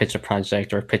pitch a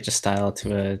project or pitch a style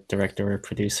to a director or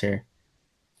producer,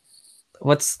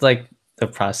 what's like the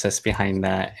process behind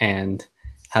that, and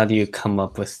how do you come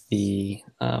up with the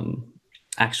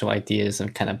actual ideas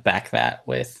and kind of back that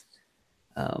with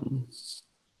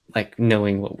like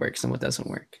knowing what works and what doesn't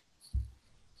work?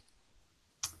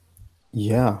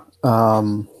 Yeah.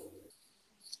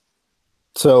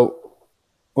 So,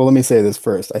 well, let me say this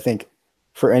first. I think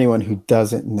for anyone who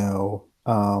doesn't know,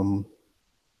 Long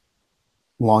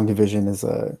Division is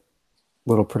a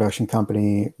little production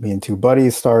company me and two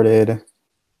buddies started,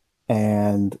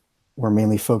 and we're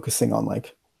mainly focusing on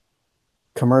like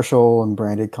commercial and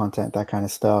branded content, that kind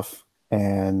of stuff.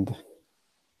 And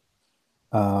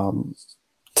um,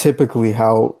 typically,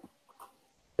 how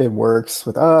it works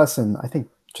with us, and I think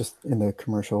just in the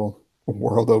commercial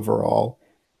world overall,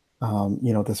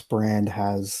 this brand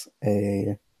has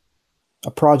a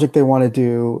project they want to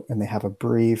do, and they have a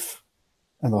brief,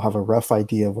 and they'll have a rough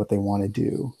idea of what they want to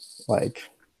do. Like,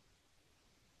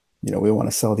 we want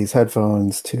to sell these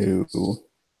headphones to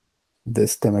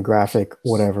this demographic,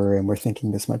 whatever, and we're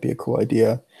thinking this might be a cool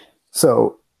idea.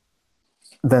 So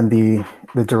then the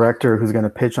director who's going to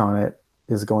pitch on it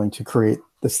is going to create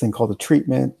this thing called a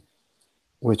treatment,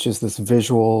 which is this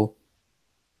visual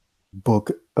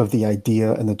book of the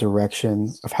idea and the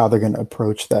direction of how they're going to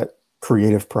approach that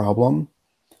creative problem.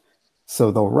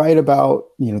 So they'll write about,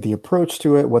 the approach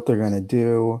to it, what they're going to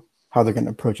do, how they're going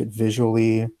to approach it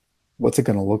visually, what's it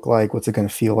going to look like, what's it going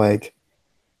to feel like.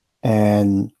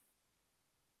 And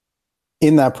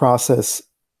in that process,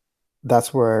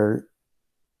 that's where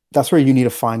you need to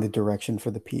find the direction for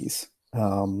the piece,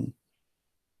 and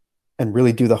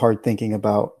really do the hard thinking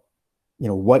about,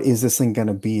 what is this thing going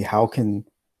to be? How can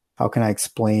I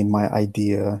explain my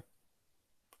idea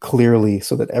clearly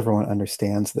so that everyone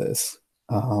understands this?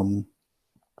 And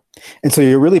so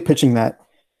you're really pitching that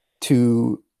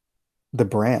to the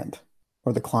brand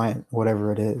or the client,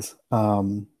 whatever it is. I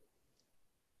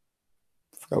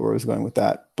forgot where I was going with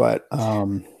that, but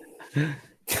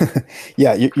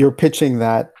yeah, you're pitching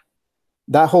that.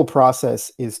 That whole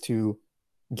process is to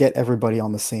get everybody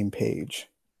on the same page,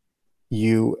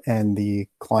 you and the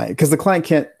client, because the client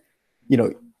can't,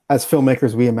 as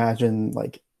filmmakers, we imagine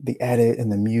like the edit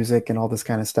and the music and all this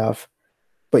kind of stuff,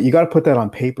 but you got to put that on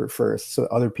paper first so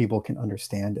other people can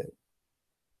understand it.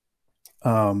 I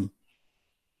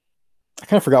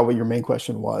kind of forgot what your main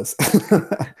question was.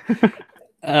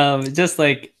 Just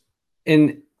like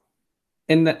in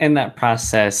that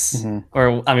process,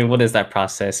 or I mean, what is that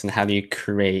process, and how do you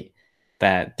create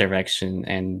that direction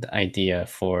and idea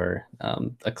for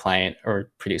a client or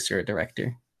producer or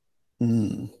director?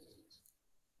 Well,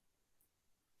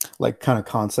 like kind of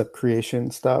concept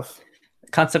creation stuff.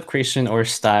 Concept creation or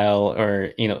style,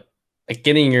 or like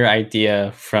getting your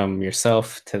idea from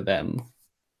yourself to them,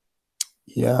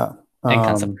 Yeah. and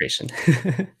concept creation.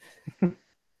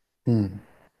 Hmm.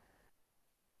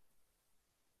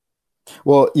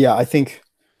 Well, yeah, I think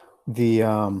the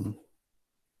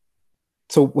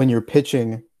so when you're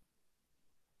pitching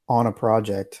on a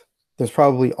project, there's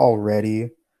probably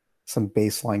already some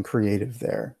baseline creative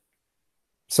there.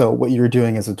 So what you're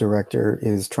doing as a director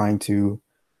is trying to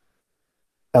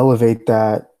elevate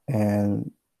that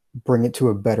and bring it to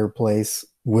a better place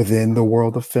within the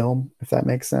world of film, if that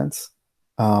makes sense.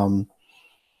 Um,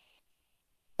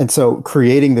 and so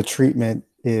creating the treatment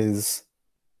is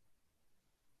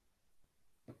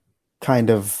kind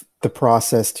of the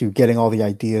process to getting all the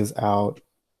ideas out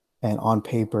and on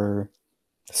paper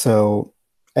so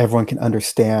everyone can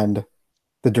understand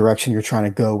the direction you're trying to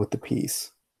go with the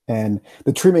piece. And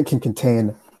the treatment can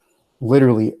contain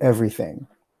literally everything.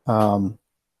 And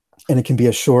it can be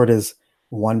as short as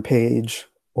 1 page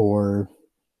or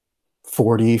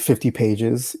 40, 50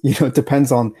 pages. It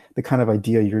depends on the kind of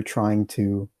idea you're trying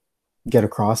to get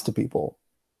across to people.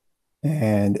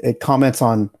 And it comments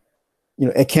on,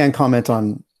 it can comment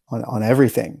on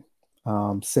everything.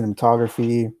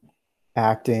 Cinematography,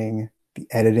 acting, the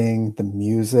editing, the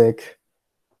music,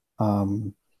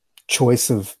 um, choice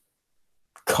of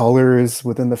colors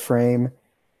within the frame.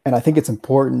 And I think it's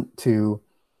important to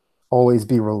always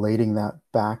be relating that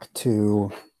back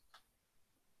to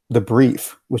the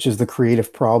brief, which is the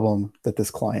creative problem that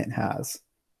this client has.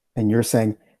 And you're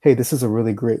saying, hey, this is a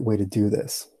really great way to do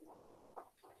this.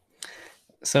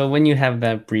 So when you have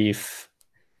that brief,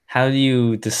 how do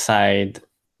you decide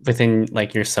within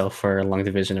like yourself or Long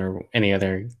Division or any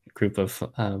other group of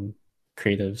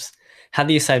creatives, how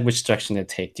do you decide which direction to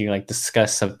take? Do you like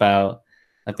discuss about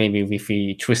like maybe if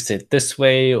we twist it this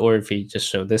way or if we just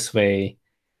show this way,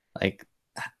 like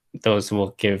those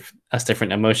will give us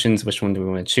different emotions. Which one do we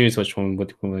want to choose? Which one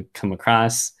would we want to come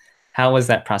across? How was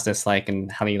that process like,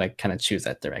 and how do you like kind of choose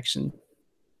that direction?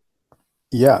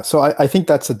 Yeah, so I think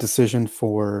that's a decision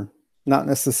for not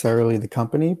necessarily the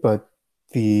company, but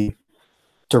the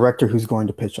director who's going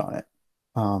to pitch on it.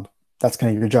 That's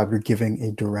kind of your job. You're giving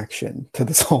a direction to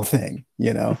this whole thing.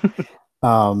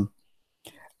 Um,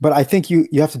 but I think you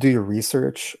have to do your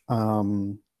research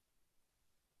on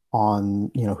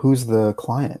who's the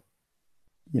client.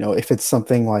 If it's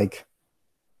something like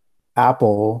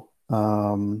Apple, they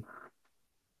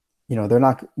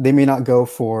may not go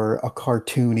for a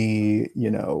cartoony,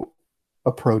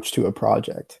 approach to a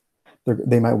project.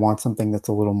 They might want something that's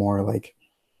a little more like,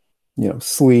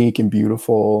 sleek and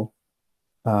beautiful.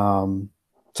 So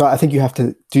I think you have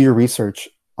to do your research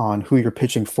on who you're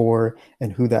pitching for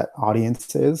and who that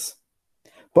audience is.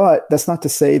 But that's not to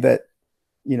say that,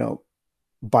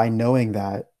 by knowing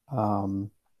that,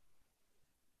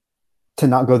 to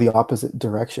not go the opposite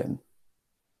direction.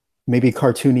 Maybe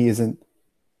cartoony isn't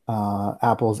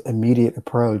Apple's immediate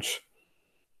approach,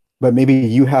 but maybe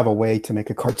you have a way to make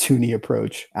a cartoony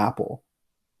approach Apple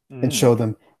and show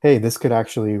them, hey, this could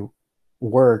actually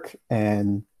work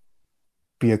and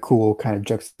be a cool kind of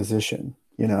juxtaposition.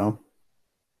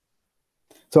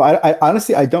 So I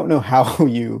honestly I don't know how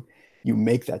you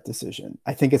make that decision.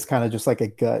 I think it's kind of just like a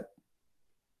gut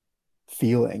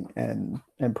feeling and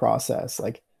process.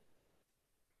 Like,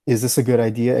 is this a good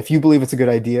idea? If you believe it's a good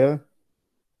idea,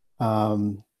 I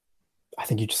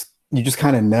think you just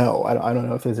kind of know. I don't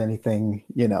know if there's anything,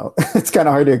 it's kind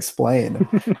of hard to explain.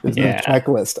 There's no Yeah.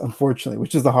 checklist, unfortunately,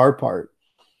 which is the hard part.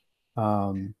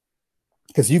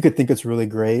 Because you could think it's really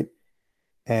great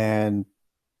and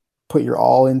put your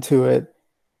all into it,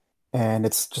 and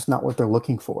it's just not what they're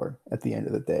looking for at the end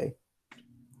of the day.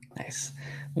 Nice.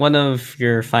 One of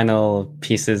your final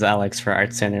pieces, Alex, for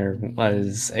Art Center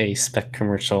was a spec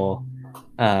commercial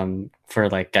for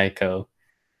like Geico.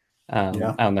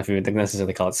 Yeah. I don't know if you would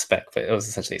necessarily call it spec, but it was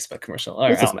essentially a spec commercial. Or,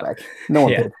 It's I a don't know. spec. No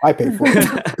one Yeah. paid. I paid for it.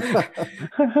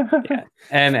 Yeah.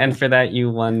 And for that you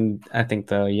won, I think,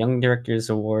 the Young Directors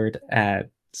Award at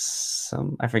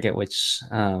I forget which.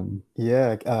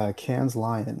 Yeah, Cannes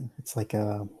Lion. It's like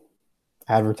a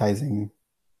advertising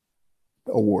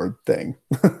award thing.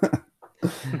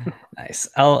 Nice.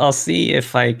 I'll see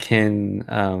if I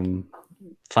can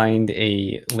find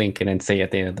a link and then say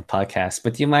at the end of the podcast.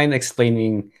 But do you mind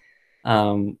explaining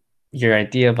your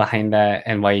idea behind that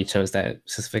and why you chose that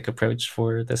specific approach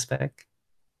for the spec?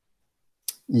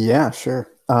 Yeah, sure.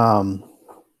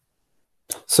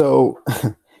 So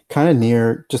kind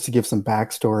of just to give some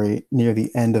backstory, near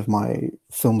the end of my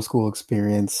film school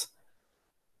experience,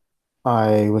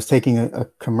 I was taking a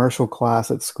commercial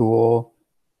class at school,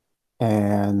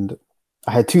 And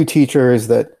I had two teachers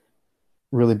that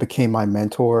really became my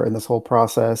mentor in this whole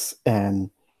process. And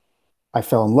I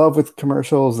fell in love with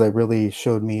commercials. They really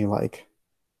showed me like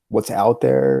what's out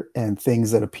there and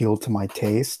things that appealed to my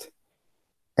taste.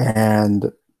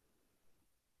 And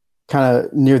kind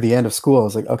of near the end of school, I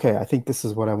was like, okay, I think this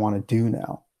is what I want to do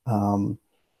now.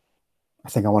 I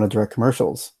think I want to direct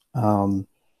commercials. So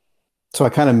I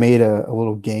kind of made a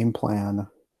little game plan,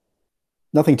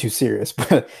 nothing too serious,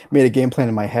 but made a game plan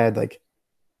in my head, like,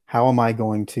 how am I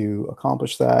going to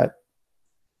accomplish that?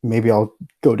 Maybe I'll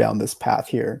go down this path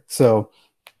here. So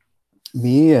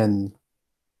me and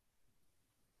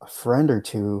a friend or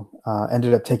two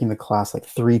ended up taking the class like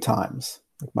 3 times,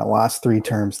 like my last 3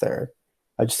 terms there.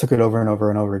 I just took it over and over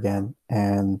and over again.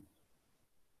 And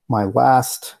my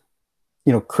last,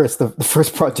 Chris, the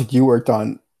first project you worked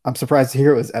on, I'm surprised to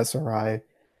hear it was SRI,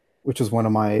 which was one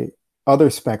of my other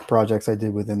spec projects I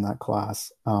did within that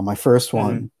class. My first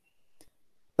one,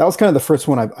 that was kind of the first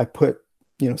one I put,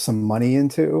 some money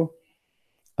into.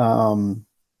 Going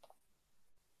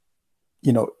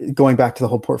back to the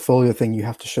whole portfolio thing, you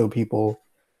have to show people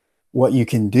what you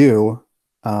can do.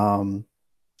 And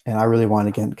I really want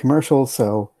to get into commercials,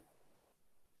 so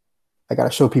I got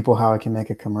to show people how I can make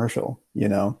a commercial.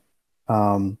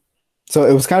 So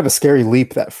it was kind of a scary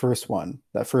leap, that first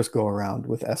go around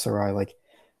with SRI. Like,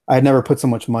 I had never put so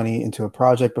much money into a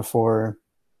project before,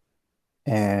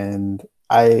 and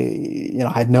I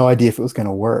had no idea if it was going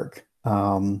to work.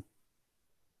 And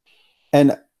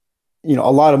a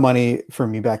lot of money for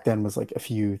me back then was like a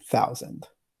few thousand.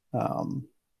 I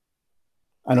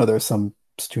know there's some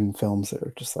student films that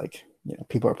are just like,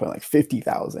 people are putting like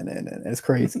 50,000 in, and it's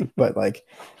crazy. But like,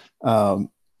 that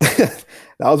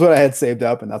was what I had saved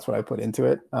up, and that's what I put into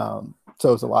it. So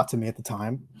it was a lot to me at the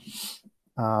time.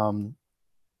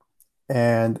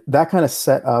 And that kind of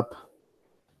set up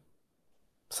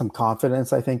some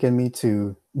confidence, I think, in me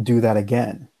to do that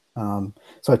again. So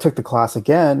I took the class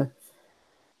again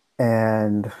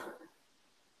and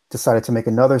decided to make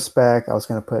another spec. I was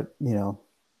going to put,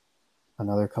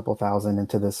 another couple thousand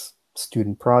into this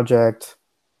student project.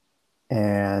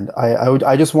 And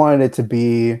I just wanted it to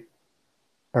be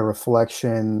a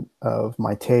reflection of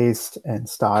my taste and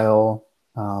style,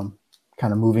 kind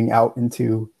of moving out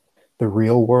into the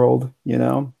real world.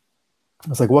 I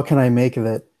was like, what can I make of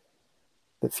it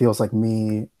that feels like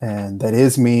me and that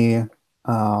is me,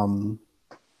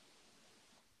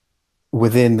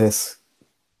 within this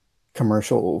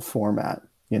commercial format.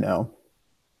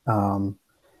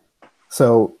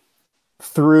 So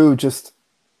through just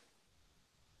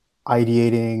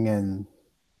ideating and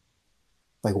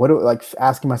like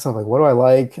asking myself, like, what do I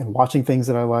like, and watching things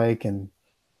that I like, and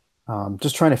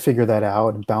just trying to figure that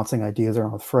out and bouncing ideas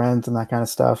around with friends and that kind of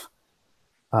stuff.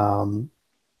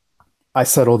 I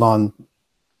settled on,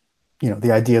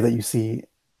 the idea that you see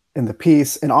in the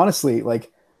piece. And honestly,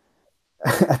 like,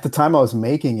 at the time I was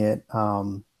making it,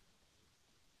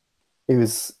 it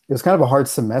was kind of a hard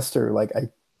semester. Like, I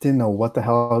didn't know what the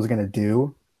hell I was going to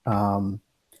do.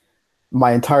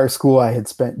 My entire school I had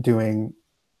spent doing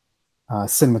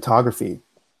cinematography.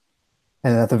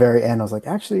 And then at the very end, I was like,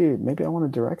 actually, maybe I want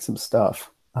to direct some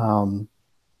stuff. So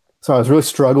I was really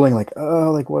struggling, like,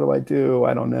 oh, like, what do I do?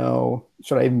 I don't know.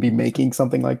 Should I even be making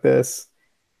something like this?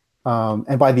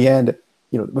 And by the end,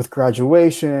 with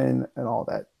graduation and all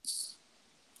that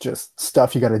just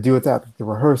stuff you got to do with that, the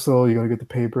rehearsal, you got to get the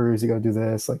papers, you got to do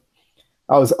this. Like,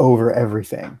 I was over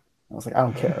everything. I was like, I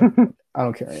don't care. I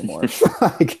don't care anymore.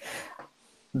 Like,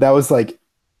 that was like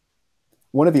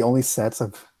one of the only sets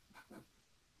of,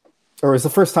 or it was the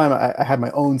first time I had my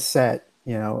own set,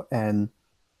 and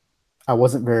I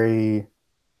wasn't very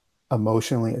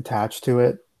emotionally attached to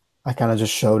it. I kind of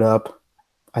just showed up,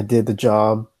 I did the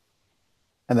job,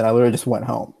 and then I literally just went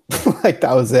home. Like,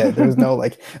 that was it. There was no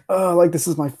like, oh, like, this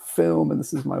is my film and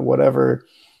this is my whatever.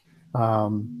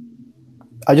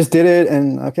 I just did it,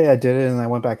 and okay, I did it, and I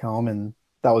went back home, and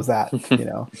that was that.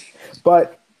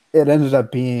 But it ended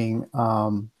up being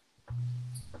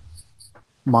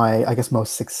my, I guess,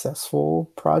 most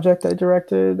successful project I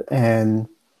directed, and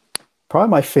probably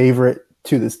my favorite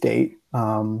to this date.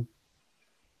 I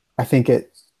think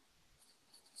it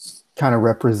kind of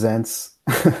represents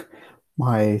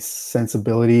my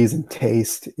sensibilities and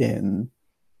taste in,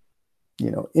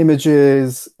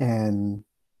 images and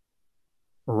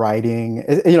writing.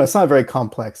 It's not a very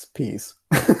complex piece.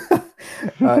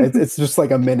 It's just like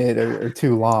a minute or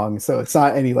two long, so it's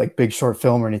not any like big short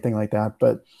film or anything like that.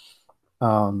 But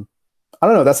I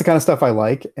don't know. That's the kind of stuff I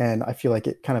like, and I feel like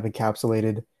it kind of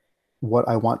encapsulated what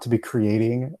I want to be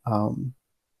creating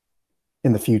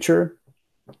in the future.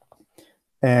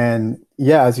 And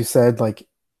yeah, as you said, like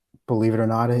believe it or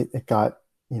not, it got,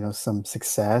 some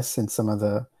success in some of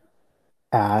the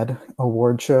ad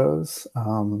award shows,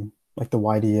 like the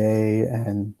YDA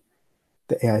and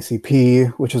the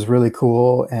AICP, which is really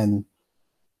cool and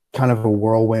kind of a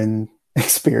whirlwind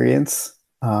experience.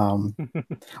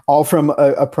 All from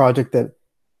a project that,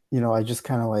 I just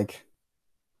kind of like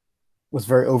was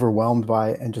very overwhelmed by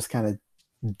and just kind of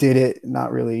did it,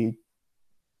 not really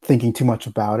thinking too much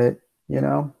about it, you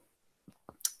know?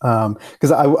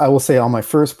 Because I will say on my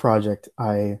first project,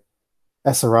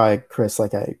 SRI, Chris,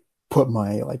 like I put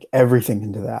my like everything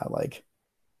into that. Like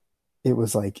it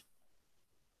was like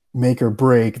make or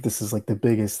break. This is like the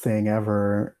biggest thing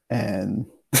ever. And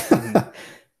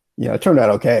it turned out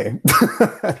okay.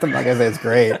 I'm not gonna say it's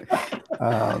great.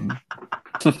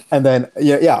 And then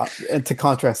yeah. And to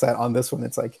contrast that on this one,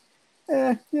 it's like,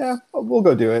 yeah, we'll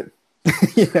go do it.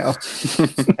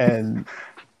 And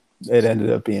it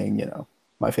ended up being,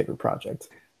 my favorite project.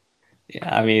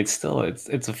 Yeah, I mean, it's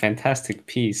a fantastic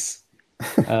piece.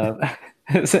 But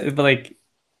like,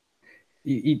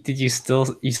 did you still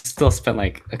spent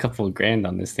like a couple of grand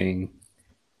on this thing?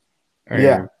 Or,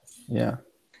 yeah. Yeah,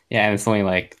 and it's only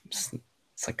like it's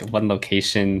like one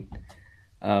location,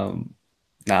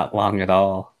 not long at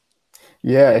all.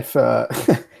 Yeah, if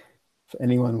if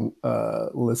anyone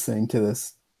listening to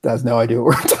this has no idea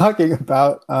what we're talking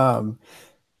about,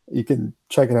 you can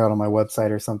check it out on my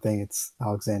website or something. It's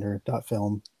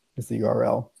alexander.film is the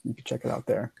URL. You can check it out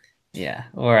there. Yeah,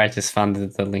 or I just found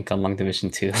the link on Long Division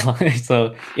 2.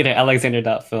 So either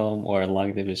alexander.film or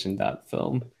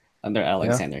longdivision.film under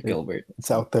Alexander Gilbert.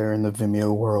 It's out there in the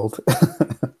Vimeo world.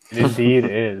 It indeed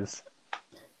is.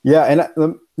 Yeah, and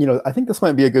I think this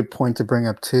might be a good point to bring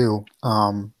up too,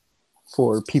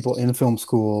 for people in film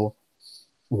school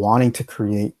wanting to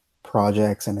create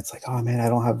projects, and it's like, oh man, I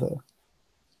don't have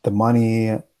the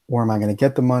money. Where am I going to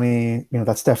get the money?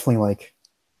 That's definitely like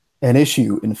an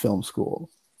issue in film school.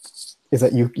 Is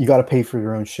that you got to pay for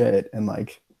your own shit, and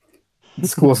like the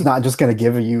school's not just going to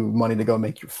give you money to go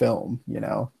make your film,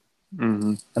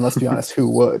 Mm-hmm. And let's be honest, who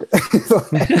would?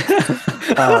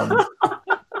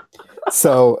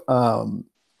 So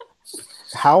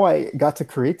how I got to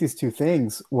create these two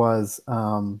things was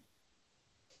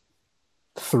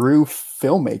through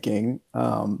filmmaking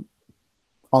on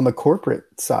the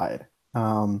corporate side.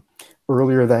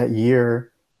 Earlier that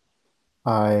year,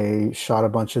 I shot a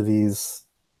bunch of these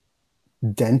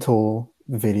dental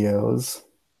videos,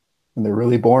 and they're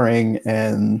really boring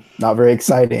and not very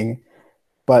exciting,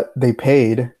 but they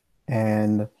paid,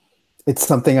 and it's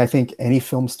something I think any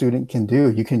film student can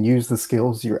do. You can use the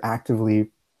skills you're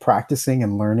actively practicing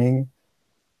and learning,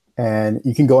 and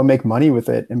you can go and make money with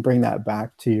it and bring that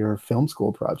back to your film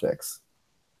school projects.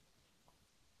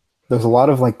 There's a lot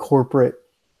of like corporate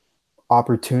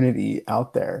opportunity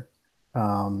out there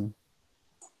that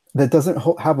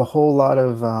doesn't have a whole lot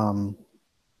of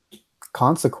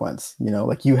consequence.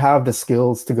 Like you have the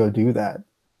skills to go do that.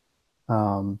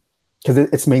 Because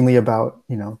it's mainly about,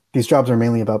 these jobs are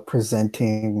mainly about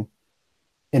presenting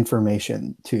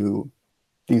information to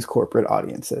these corporate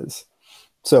audiences.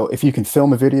 So if you can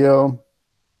film a video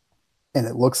and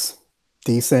it looks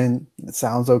decent, it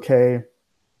sounds okay,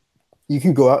 you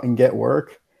can go out and get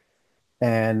work,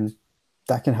 and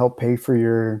that can help pay for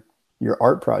your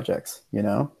art projects,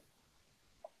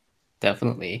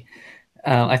 Definitely.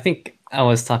 I think I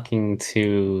was talking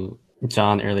to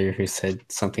John earlier who said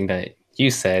something that you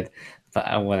said, but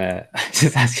I want to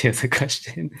just ask you the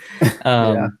question.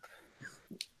 Yeah.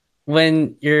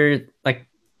 When you're like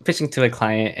pitching to a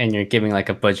client and you're giving like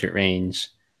a budget range,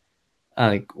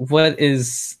 like what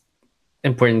is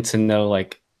important to know,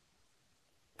 like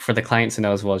for the client to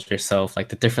know as well as yourself, like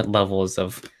the different levels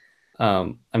of,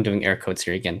 I'm doing air quotes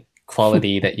here again,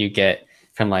 quality that you get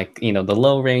from like, the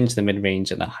low range, the mid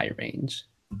range, and the high range?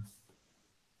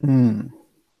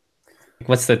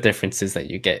 What's the differences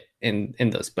that you get in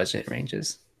those budget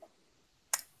ranges?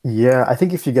 Yeah, I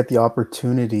think if you get the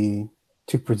opportunity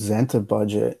to present a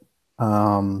budget,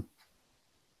 I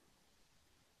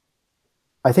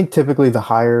think typically the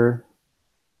higher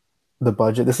the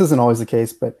budget, this isn't always the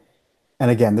case, and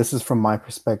again, this is from my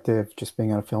perspective, just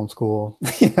being out of film school,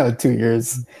 2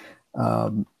 years,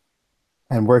 and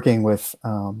working with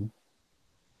kind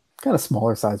of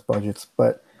smaller size budgets.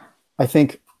 But I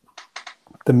think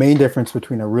the main difference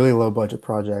between a really low budget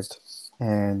project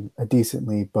and a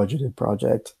decently budgeted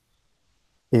project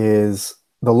is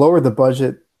the lower the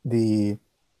budget, the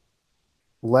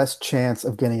less chance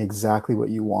of getting exactly what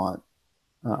you want.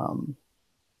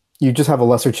 You just have a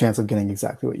lesser chance of getting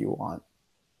exactly what you want.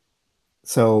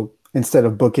 So instead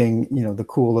of booking, the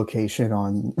cool location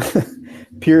on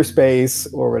Peerspace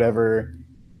or whatever,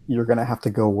 you're going to have to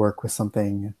go work with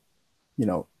something,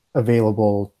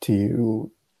 available to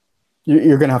you.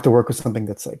 You're going to have to work with something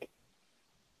that's like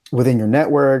within your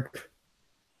network,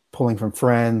 pulling from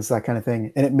friends, that kind of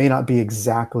thing. And it may not be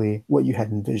exactly what you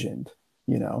had envisioned,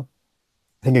 I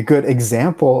think a good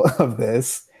example of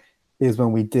this is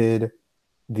when we did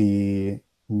the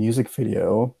music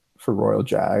video for Royal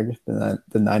Jag, the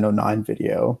 909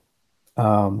 video.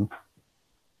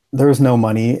 There was no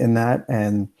money in that,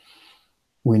 and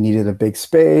we needed a big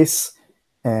space,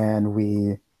 and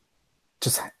we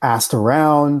just asked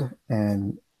around,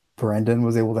 and Brendon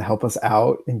was able to help us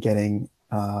out in getting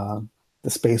the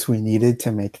space we needed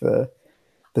to make the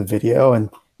video. And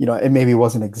it maybe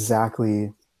wasn't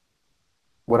exactly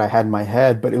what I had in my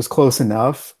head, but it was close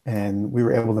enough, and we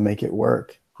were able to make it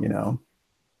work. You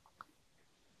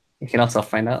can also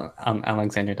find out on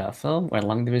alexander.film or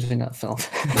longdivision.film.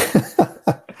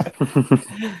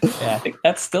 Yeah, I think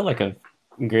that's still like a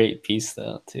great piece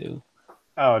though too.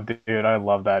 Oh, dude, I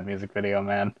love that music video,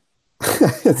 man.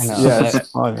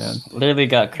 It's fun, man. Literally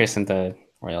got Chris into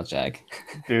Royal Jag.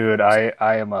 Dude, I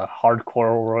am a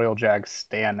hardcore Royal Jag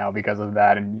stan now because of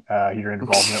that and your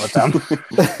involvement with them.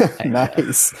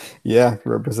 Nice. Yeah,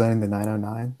 representing the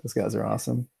 909. Those guys are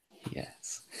awesome.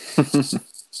 Yes.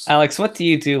 Alex, what do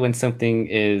you do when something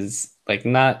is like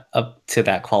not up to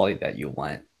that quality that you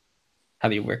want? How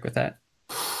do you work with that?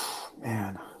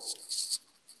 Man,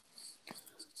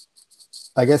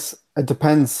 I guess it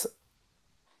depends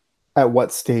at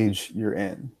what stage you're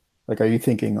in. Like, are you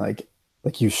thinking like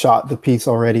you shot the piece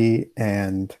already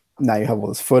and now you have all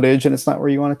this footage and it's not where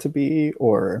you want it to be,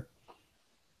 or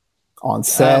on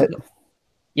set?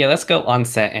 Yeah, let's go on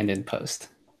set and in post.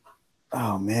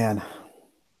 Oh man.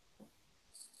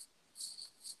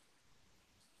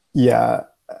 Yeah.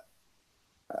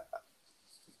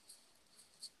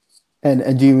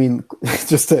 And do you mean,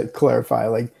 just to clarify,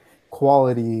 like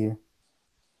quality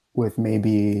with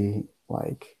maybe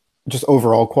like just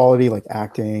overall quality, like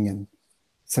acting and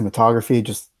cinematography,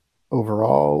 just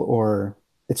overall, or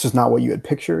it's just not what you had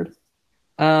pictured?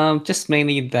 Just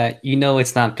mainly that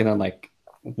it's not gonna like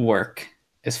work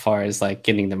as far as like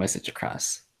getting the message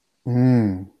across.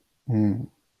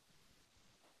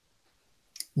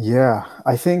 Yeah,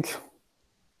 I think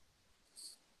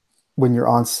when you're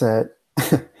on set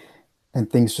and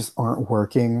things just aren't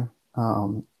working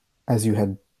as you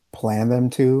had planned them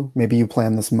to, maybe you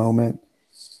plan this moment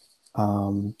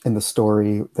in the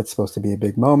story that's supposed to be a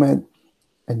big moment,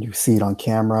 and you see it on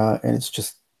camera and it's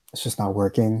just not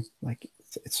working. Like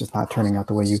it's just not turning out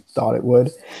the way you thought it would,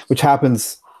 which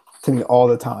happens to me all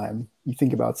the time. You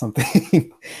think about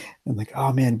something and like,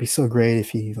 oh man, it'd be so great if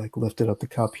he like lifted up the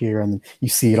cup here, and you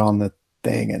see it on the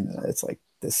thing and it's like,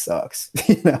 this sucks.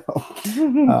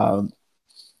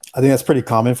 I think that's pretty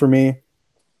common for me.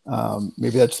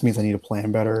 Maybe that just means I need to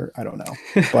plan better. I don't know.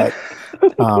 But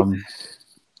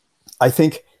I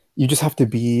think you just have to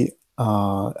be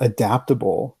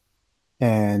adaptable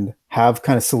and have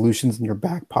kind of solutions in your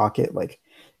back pocket. Like,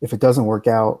 if it doesn't work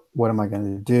out, what am I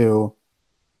going to do?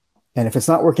 And if it's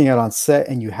not working out on set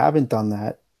and you haven't done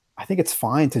that, I think it's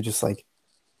fine to just like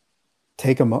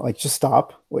take a moment, like just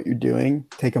stop what you're doing,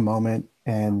 take a moment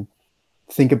and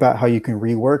think about how you can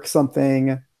rework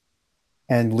something,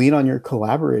 and lean on your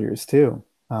collaborators too.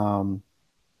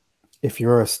 If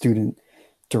you're a student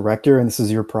director and this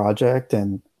is your project,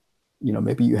 and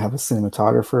maybe you have a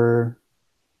cinematographer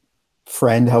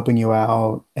friend helping you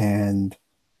out and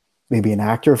maybe an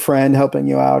actor friend helping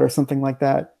you out or something like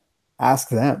that, ask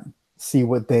them, see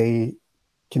what they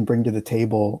can bring to the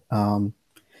table.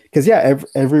 Because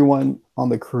everyone on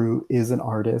the crew is an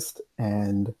artist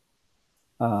and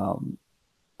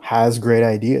has great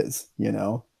ideas.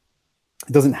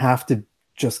 It doesn't have to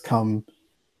just come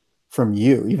from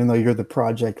you, even though you're the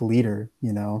project leader.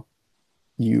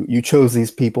 You chose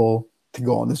these people to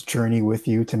go on this journey with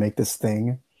you to make this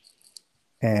thing,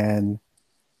 and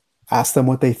ask them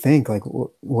what they think. Like,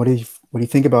 what do you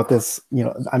think about this?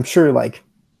 I'm sure like,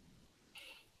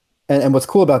 and what's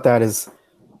cool about that is,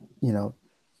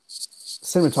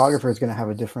 cinematographer is going to have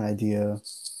a different idea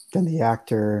than the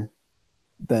actor,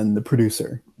 than the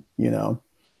producer,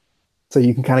 so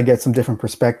you can kind of get some different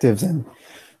perspectives. And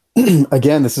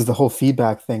again, this is the whole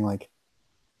feedback thing. Like,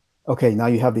 okay, now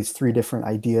you have these 3 different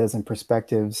ideas and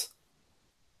perspectives.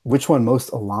 Which one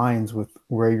most aligns with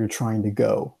where you're trying to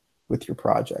go with your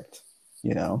project?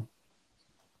 Yeah,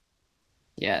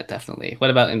 definitely. What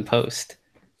about in post?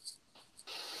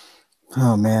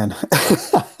 Oh man.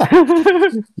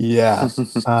 Yeah.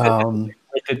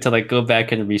 to like go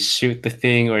back and reshoot the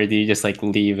thing, or do you just like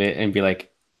leave it and be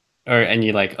like, and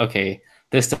you're like, okay,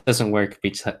 this doesn't work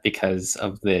because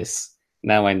of this.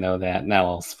 Now I know that. Now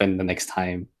I'll spend the next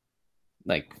time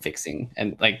like fixing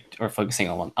and like or focusing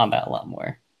on that a lot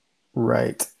more.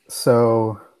 Right.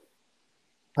 So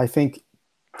I think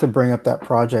to bring up that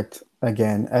project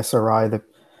again, SRI,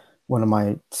 one of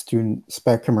my student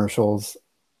spec commercials,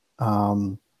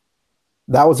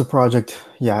 that was a project.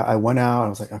 Yeah, I went out. I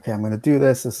was like, okay, I'm going to do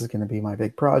this. This is going to be my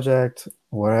big project,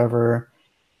 whatever.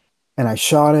 And I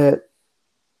shot it,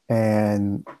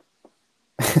 and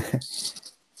I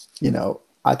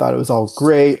thought it was all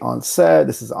great on set.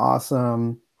 This is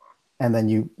awesome. And then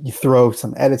you throw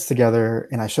some edits together,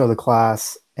 and I show the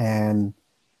class, and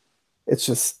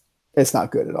it's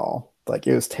not good at all. Like,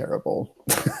 it was terrible.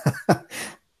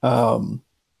 um,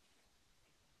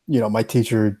 my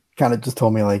teacher kind of just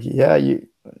told me like, yeah,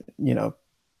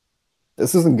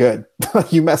 this isn't good.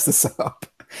 You messed this up.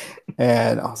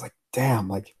 And I was like, damn,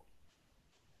 like,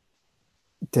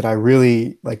 did I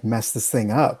really like mess this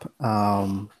thing up?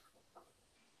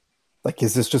 Like,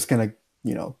 is this just gonna,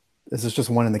 is this just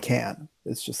one in the can?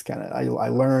 It's just kind of, I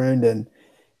learned, and,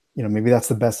 maybe that's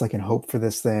the best I can hope for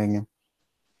this thing.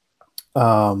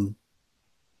 But,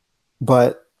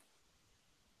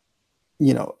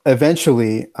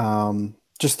 eventually,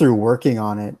 just through working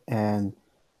on it and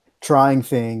trying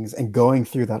things and going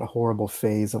through that horrible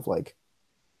phase of like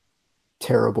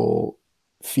terrible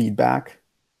feedback,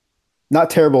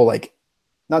 not terrible, like,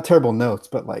 not terrible notes,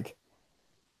 but like,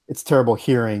 it's terrible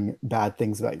hearing bad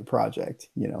things about your project,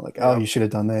 like, oh, you should have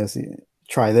done this,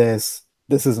 try this,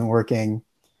 this isn't working.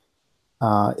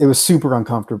 It was super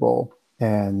uncomfortable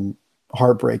and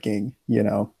heartbreaking,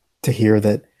 to hear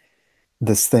that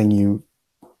this thing you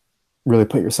really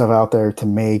put yourself out there to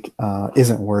make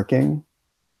isn't working.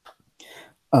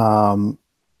 But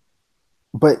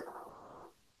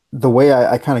the way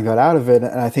I kind of got out of it,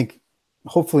 and I think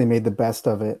hopefully made the best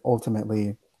of it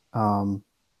ultimately,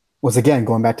 was again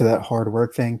going back to that hard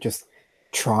work thing, just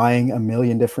trying a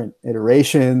million different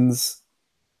iterations,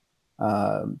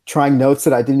 trying notes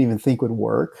that I didn't even think would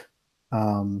work.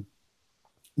 One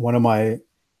of my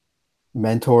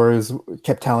mentors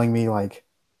kept telling me like,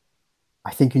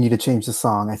 I think you need to change the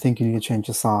song. I think you need to change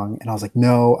the song. And I was like,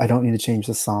 no, I don't need to change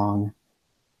the song.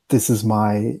 This is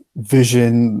my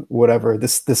vision, whatever.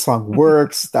 This song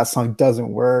works. That song doesn't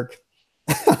work.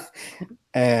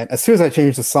 And as soon as I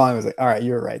changed the song, I was like, all right,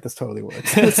 you're right. This totally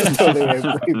works. This is totally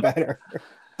way better.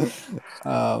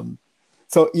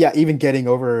 So yeah, even getting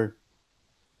over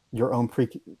your own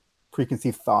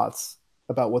preconceived thoughts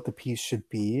about what the piece should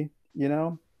be,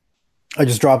 I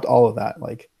just dropped all of that.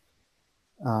 Like,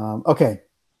 okay,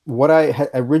 what I had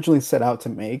originally set out to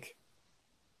make,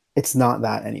 it's not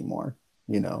that anymore.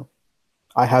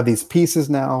 I have these pieces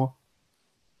now.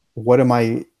 What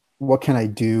can I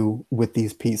do with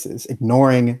these pieces?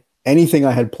 Ignoring anything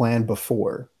I had planned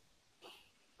before.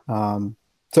 So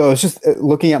it's just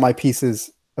looking at my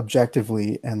pieces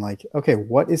objectively and like, okay,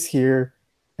 what is here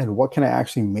and what can I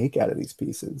actually make out of these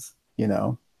pieces?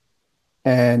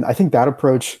 And I think that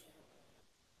approach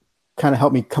kind of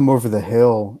helped me come over the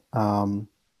hill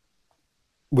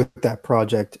with that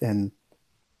project and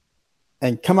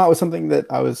come out with something that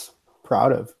I was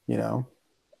proud of,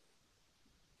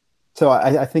 So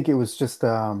I think it was just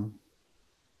a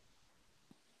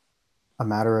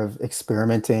matter of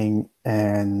experimenting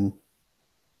and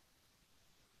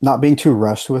not being too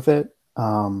rushed with it.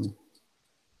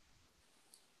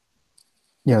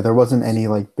 There wasn't any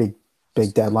like big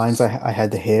deadlines I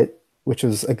had to hit, which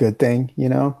was a good thing,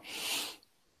 It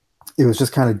was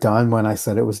just kind of done when I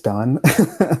said it was done.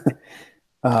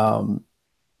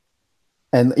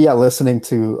 And yeah, listening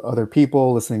to other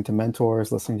people, listening to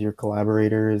mentors, listening to your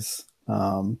collaborators.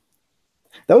 That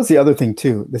was the other thing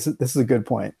too. This is a good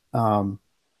point. So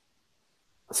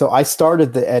I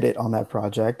started the edit on that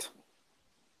project,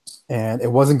 and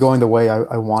it wasn't going the way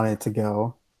I wanted it to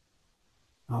go.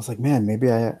 I was like, man,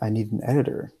 maybe I need an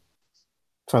editor.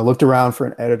 So I looked around for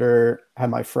an editor, had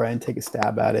my friend take a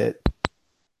stab at it,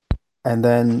 and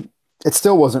then it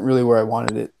still wasn't really where I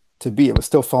wanted it to be. It was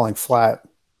still falling flat.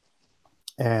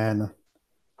 And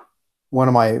one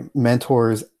of my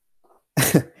mentors,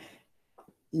 kind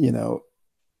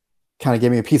of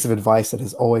gave me a piece of advice that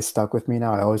has always stuck with me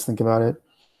now. I always think about it.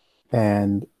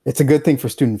 And it's a good thing for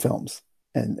student films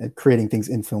and creating things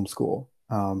in film school.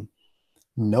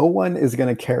 No one is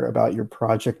going to care about your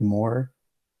project more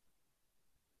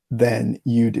than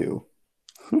you do.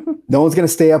 No one's going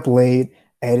to stay up late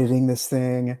editing this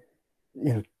thing,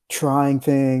 trying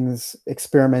things,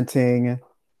 experimenting.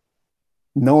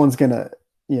 No one's going to,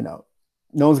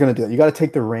 No one's going to do it. You got to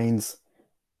take the reins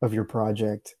of your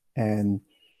project and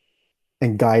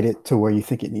guide it to where you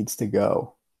think it needs to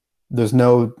go. There's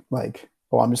no like,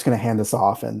 oh, I'm just going to hand this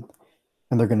off and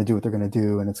they're going to do what they're going to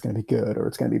do and it's going to be good or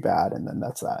it's going to be bad and then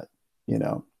that's that, you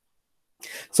know.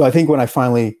 So I think when I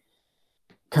finally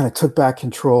kind of took back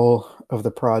control of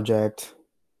the project,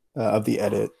 of the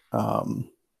edit, and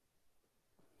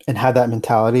had that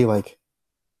mentality, like,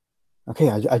 okay,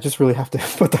 I just really have to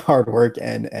put the hard work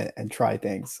and try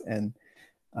things, and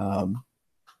um,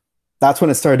 that's when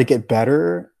it started to get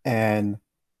better, and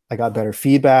I got better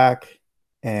feedback,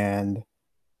 and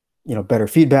better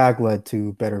feedback led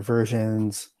to better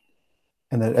versions,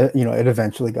 and then it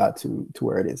eventually got to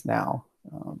where it is now.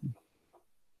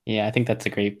 Yeah, I think that's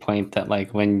a great point that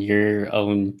like when your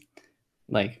own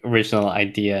like original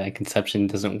idea and conception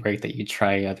doesn't work, that you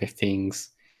try other things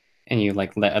and you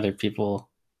like let other people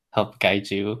help guide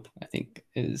you, I think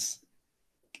is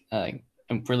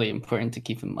really important to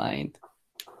keep in mind.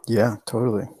 Yeah,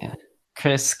 totally. Yeah.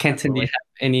 Chris, Kenton, Absolutely. do you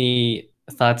have any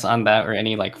thoughts on that or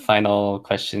any like final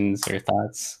questions or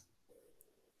thoughts?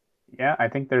 Yeah, I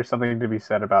think there's something to be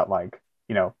said about like,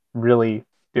 really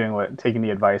taking the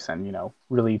advice and,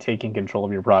 really taking control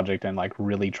of your project and like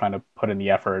really trying to put in the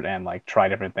effort and like try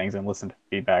different things and listen to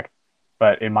feedback.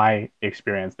 But in my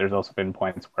experience, there's also been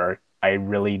points where I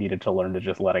really needed to learn to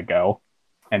just let it go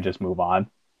and just move on.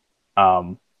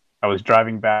 Um, I was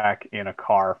driving back in a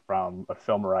car from a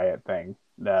film riot thing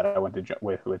that I went to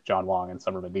with John Wong and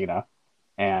Summer Medina,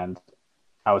 and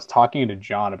I was talking to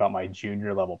John about my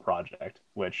junior level project,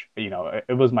 which,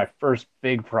 it was my first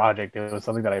big project. It was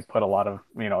something that I put a lot of,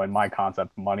 in my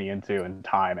concept, money into and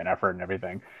time and effort and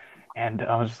everything. And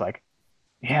I was just like,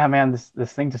 yeah, man,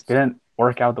 this thing just didn't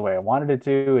work out the way I wanted it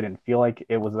to. It didn't feel like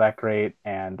it was that great.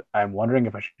 And I'm wondering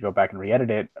if I should go back and re-edit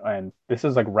it. And this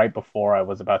is like right before I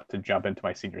was about to jump into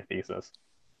my senior thesis.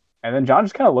 And then John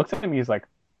just kind of looks at me. He's like,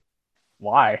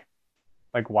 why?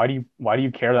 Like, why do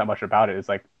you care that much about it? It's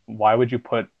like, why would you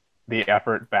put the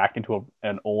effort back into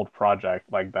an old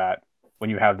project like that when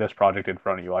you have this project in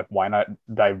front of you? Like, why not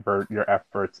divert your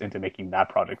efforts into making that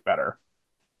project better?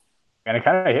 And it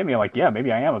kind of hit me like, yeah,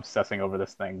 maybe I am obsessing over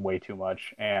this thing way too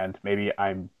much, and maybe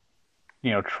I'm,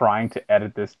 trying to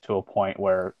edit this to a point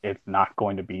where it's not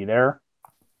going to be there,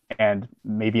 and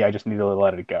maybe I just need to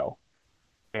let it go.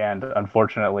 And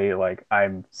unfortunately, like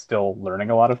I'm still learning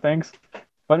a lot of things,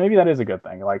 but maybe that is a good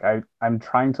thing. Like I'm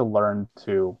trying to learn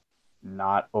to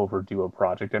not overdo a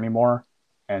project anymore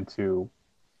and to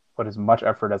put as much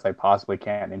effort as I possibly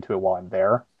can into it while I'm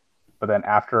there. But then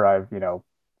after I've,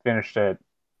 finished it,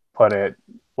 put it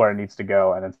where it needs to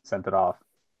go and then sent it off,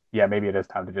 yeah, maybe it is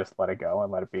time to just let it go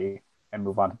and let it be and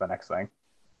move on to the next thing.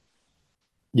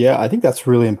 Yeah, I think that's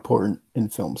really important in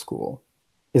film school,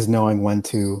 is knowing when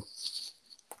to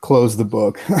close the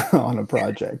book on a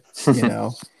project,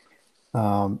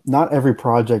 not every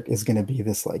project is going to be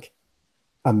this like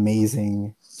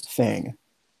amazing thing.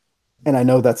 And I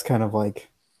know that's kind of like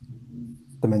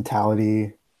the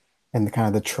mentality and the kind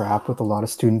of the trap with a lot of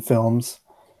student films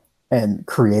and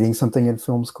creating something in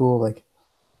film school. Like,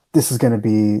 this is going to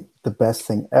be the best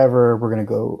thing ever. We're going to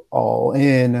go all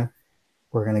in.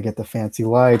 We're going to get the fancy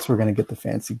lights. We're going to get the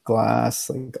fancy glass,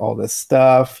 like all this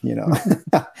stuff.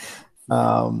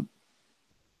 um,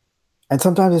 and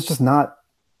sometimes it's just not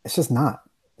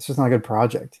a good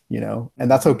project. And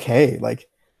that's okay. Like,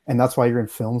 and that's why you're in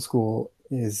film school,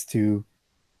 is to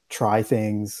try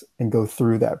things and go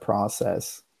through that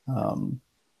process, and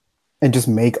just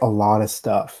make a lot of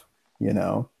stuff.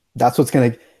 That's what's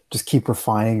going to just keep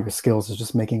refining your skills, is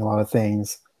just making a lot of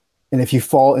things. And if you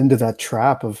fall into that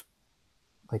trap of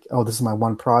like, oh, this is my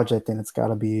one project and it's got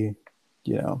to be,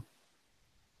 you know,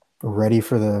 ready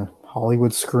for the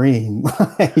Hollywood screen,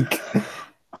 like,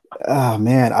 oh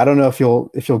man, I don't know if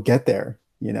you'll get there.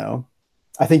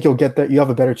 I think you'll get there. You have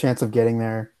a better chance of getting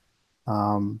there,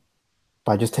 um,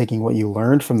 by just taking what you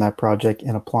learned from that project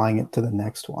and applying it to the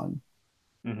next one.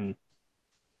 Mm-hmm.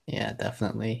 Yeah,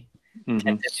 definitely.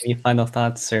 Mm-hmm. Any final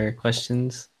thoughts or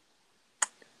questions?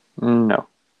 No.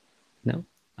 No?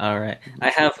 All right. I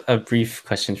have a brief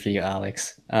question for you,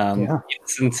 Alex. Yeah. You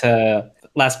listened to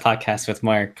last podcast with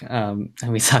Mark, and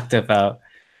we talked about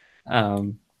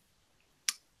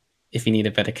if you need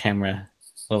a better camera,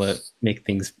 will it make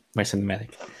things more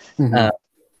cinematic? Mhm.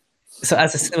 So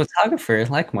as a cinematographer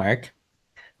like Mark,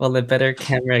 will a better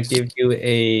camera give you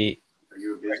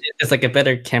it's like a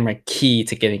better camera key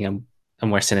to getting a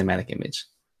more cinematic image?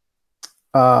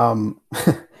 Um,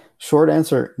 Short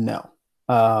answer, no.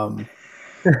 I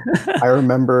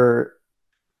remember,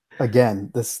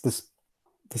 again, this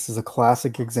is a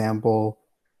classic example.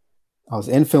 I was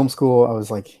in film school. I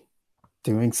was like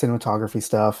doing cinematography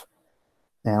stuff,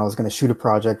 and I was going to shoot a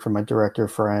project for my director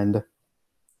friend,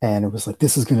 and it was like,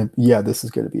 this is going to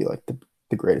be like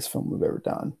the greatest film we've ever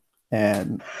done,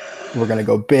 and we're going to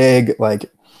go big. Like,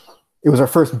 it was our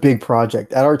first big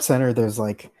project at Art Center. There's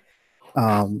like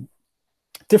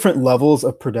different levels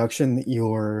of production that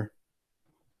you're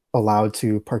allowed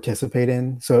to participate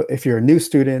in. So if you're a new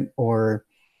student or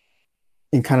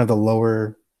in kind of the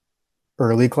lower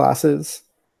early classes,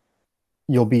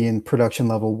 you'll be in production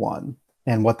level 1.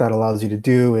 And what that allows you to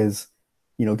do is,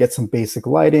 get some basic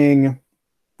lighting,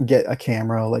 get a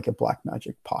camera like a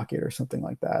Blackmagic Pocket or something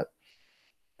like that.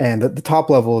 And the top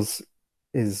levels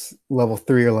is level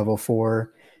 3 or level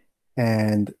 4.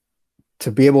 And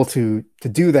to be able to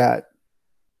do that,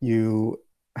 you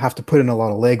have to put in a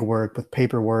lot of legwork with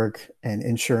paperwork and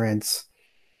insurance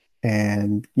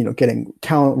and, getting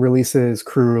talent releases,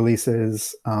 crew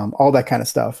releases, all that kind of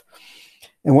stuff.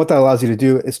 And what that allows you to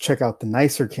do is check out the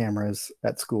nicer cameras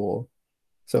at school.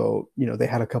 So, they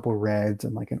had a couple Reds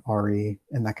and like an RE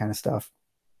and that kind of stuff.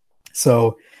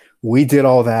 So we did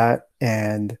all that,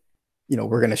 and,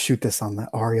 we're going to shoot this on the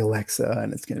RE Alexa,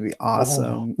 and it's going to be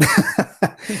awesome.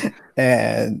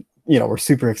 And, we're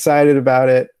super excited about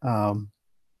it.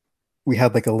 We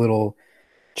had like a little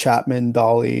Chapman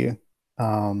dolly.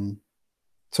 So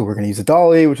we're going to use a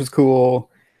dolly, which is cool.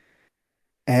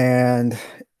 And,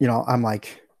 I'm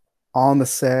like on the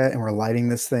set and we're lighting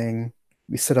this thing.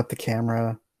 We set up the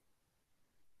camera.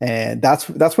 And that's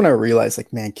when I realized,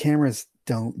 like, man, cameras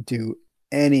don't do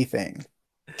anything.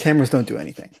 Cameras don't do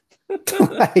anything.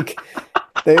 Like,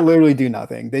 they literally do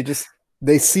nothing.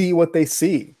 They see what they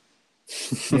see,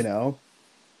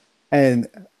 And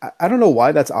I don't know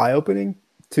why that's eye-opening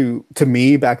to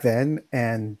me back then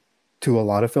and to a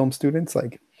lot of film students.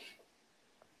 Like,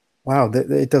 wow,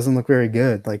 it doesn't look very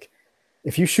good. Like,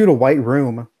 if you shoot a white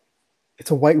room, it's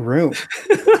a white room.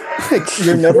 Like,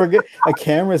 a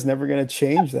camera's never going to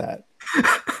change that.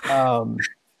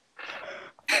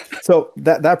 So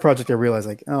that project, I realized,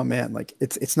 like, oh man, like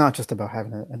it's not just about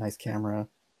having a nice camera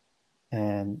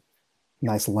and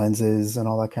nice lenses and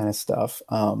all that kind of stuff.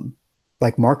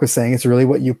 Like Mark was saying, it's really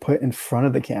what you put in front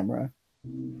of the camera.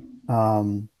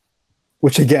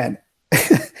 Which again,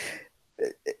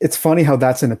 it's funny how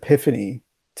that's an epiphany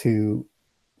to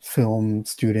film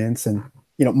students, and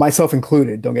myself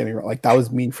included. Don't get me wrong, like that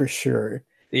was me for sure.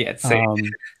 Yeah, same.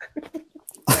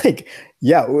 Like,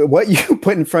 yeah, what you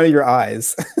put in front of your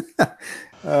eyes,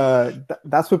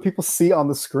 that's what people see on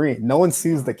the screen. No one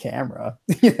sees the camera,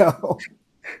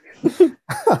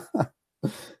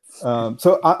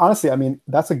 So honestly, I mean,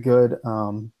 that's a good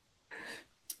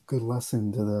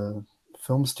lesson to the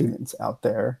film students out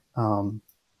there,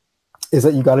 is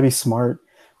that you got to be smart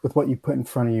with what you put in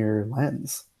front of your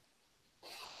lens,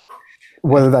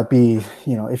 whether that be,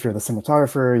 if you're the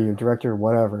cinematographer, your director,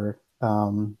 whatever.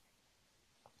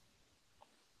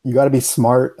 You got to be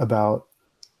smart about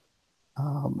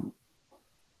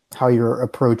how you're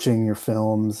approaching your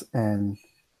films, and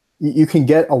you can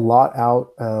get a lot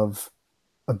out of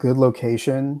a good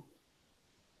location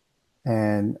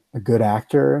and a good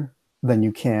actor than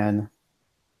you can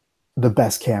the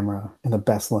best camera and the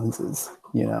best lenses,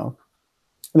 And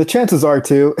the chances are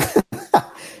too,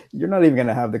 you're not even going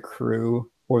to have the crew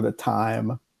or the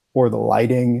time or the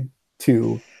lighting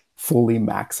to fully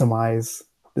maximize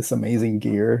this amazing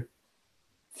gear.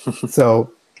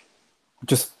 So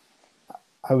just,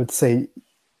 I would say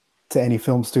to any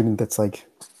film student that's like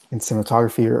in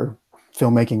cinematography or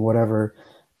filmmaking, whatever,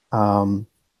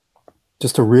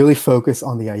 just to really focus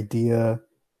on the idea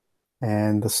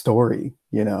and the story,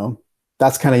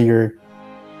 that's kind of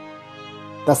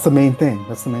that's the main thing.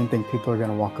 That's the main thing people are going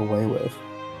to walk away with.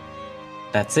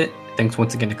 That's it. Thanks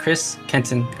once again to Chris,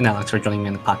 Kenton, and Alex for joining me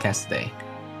on the podcast today.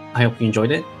 I hope you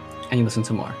enjoyed it and you listen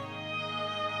to more.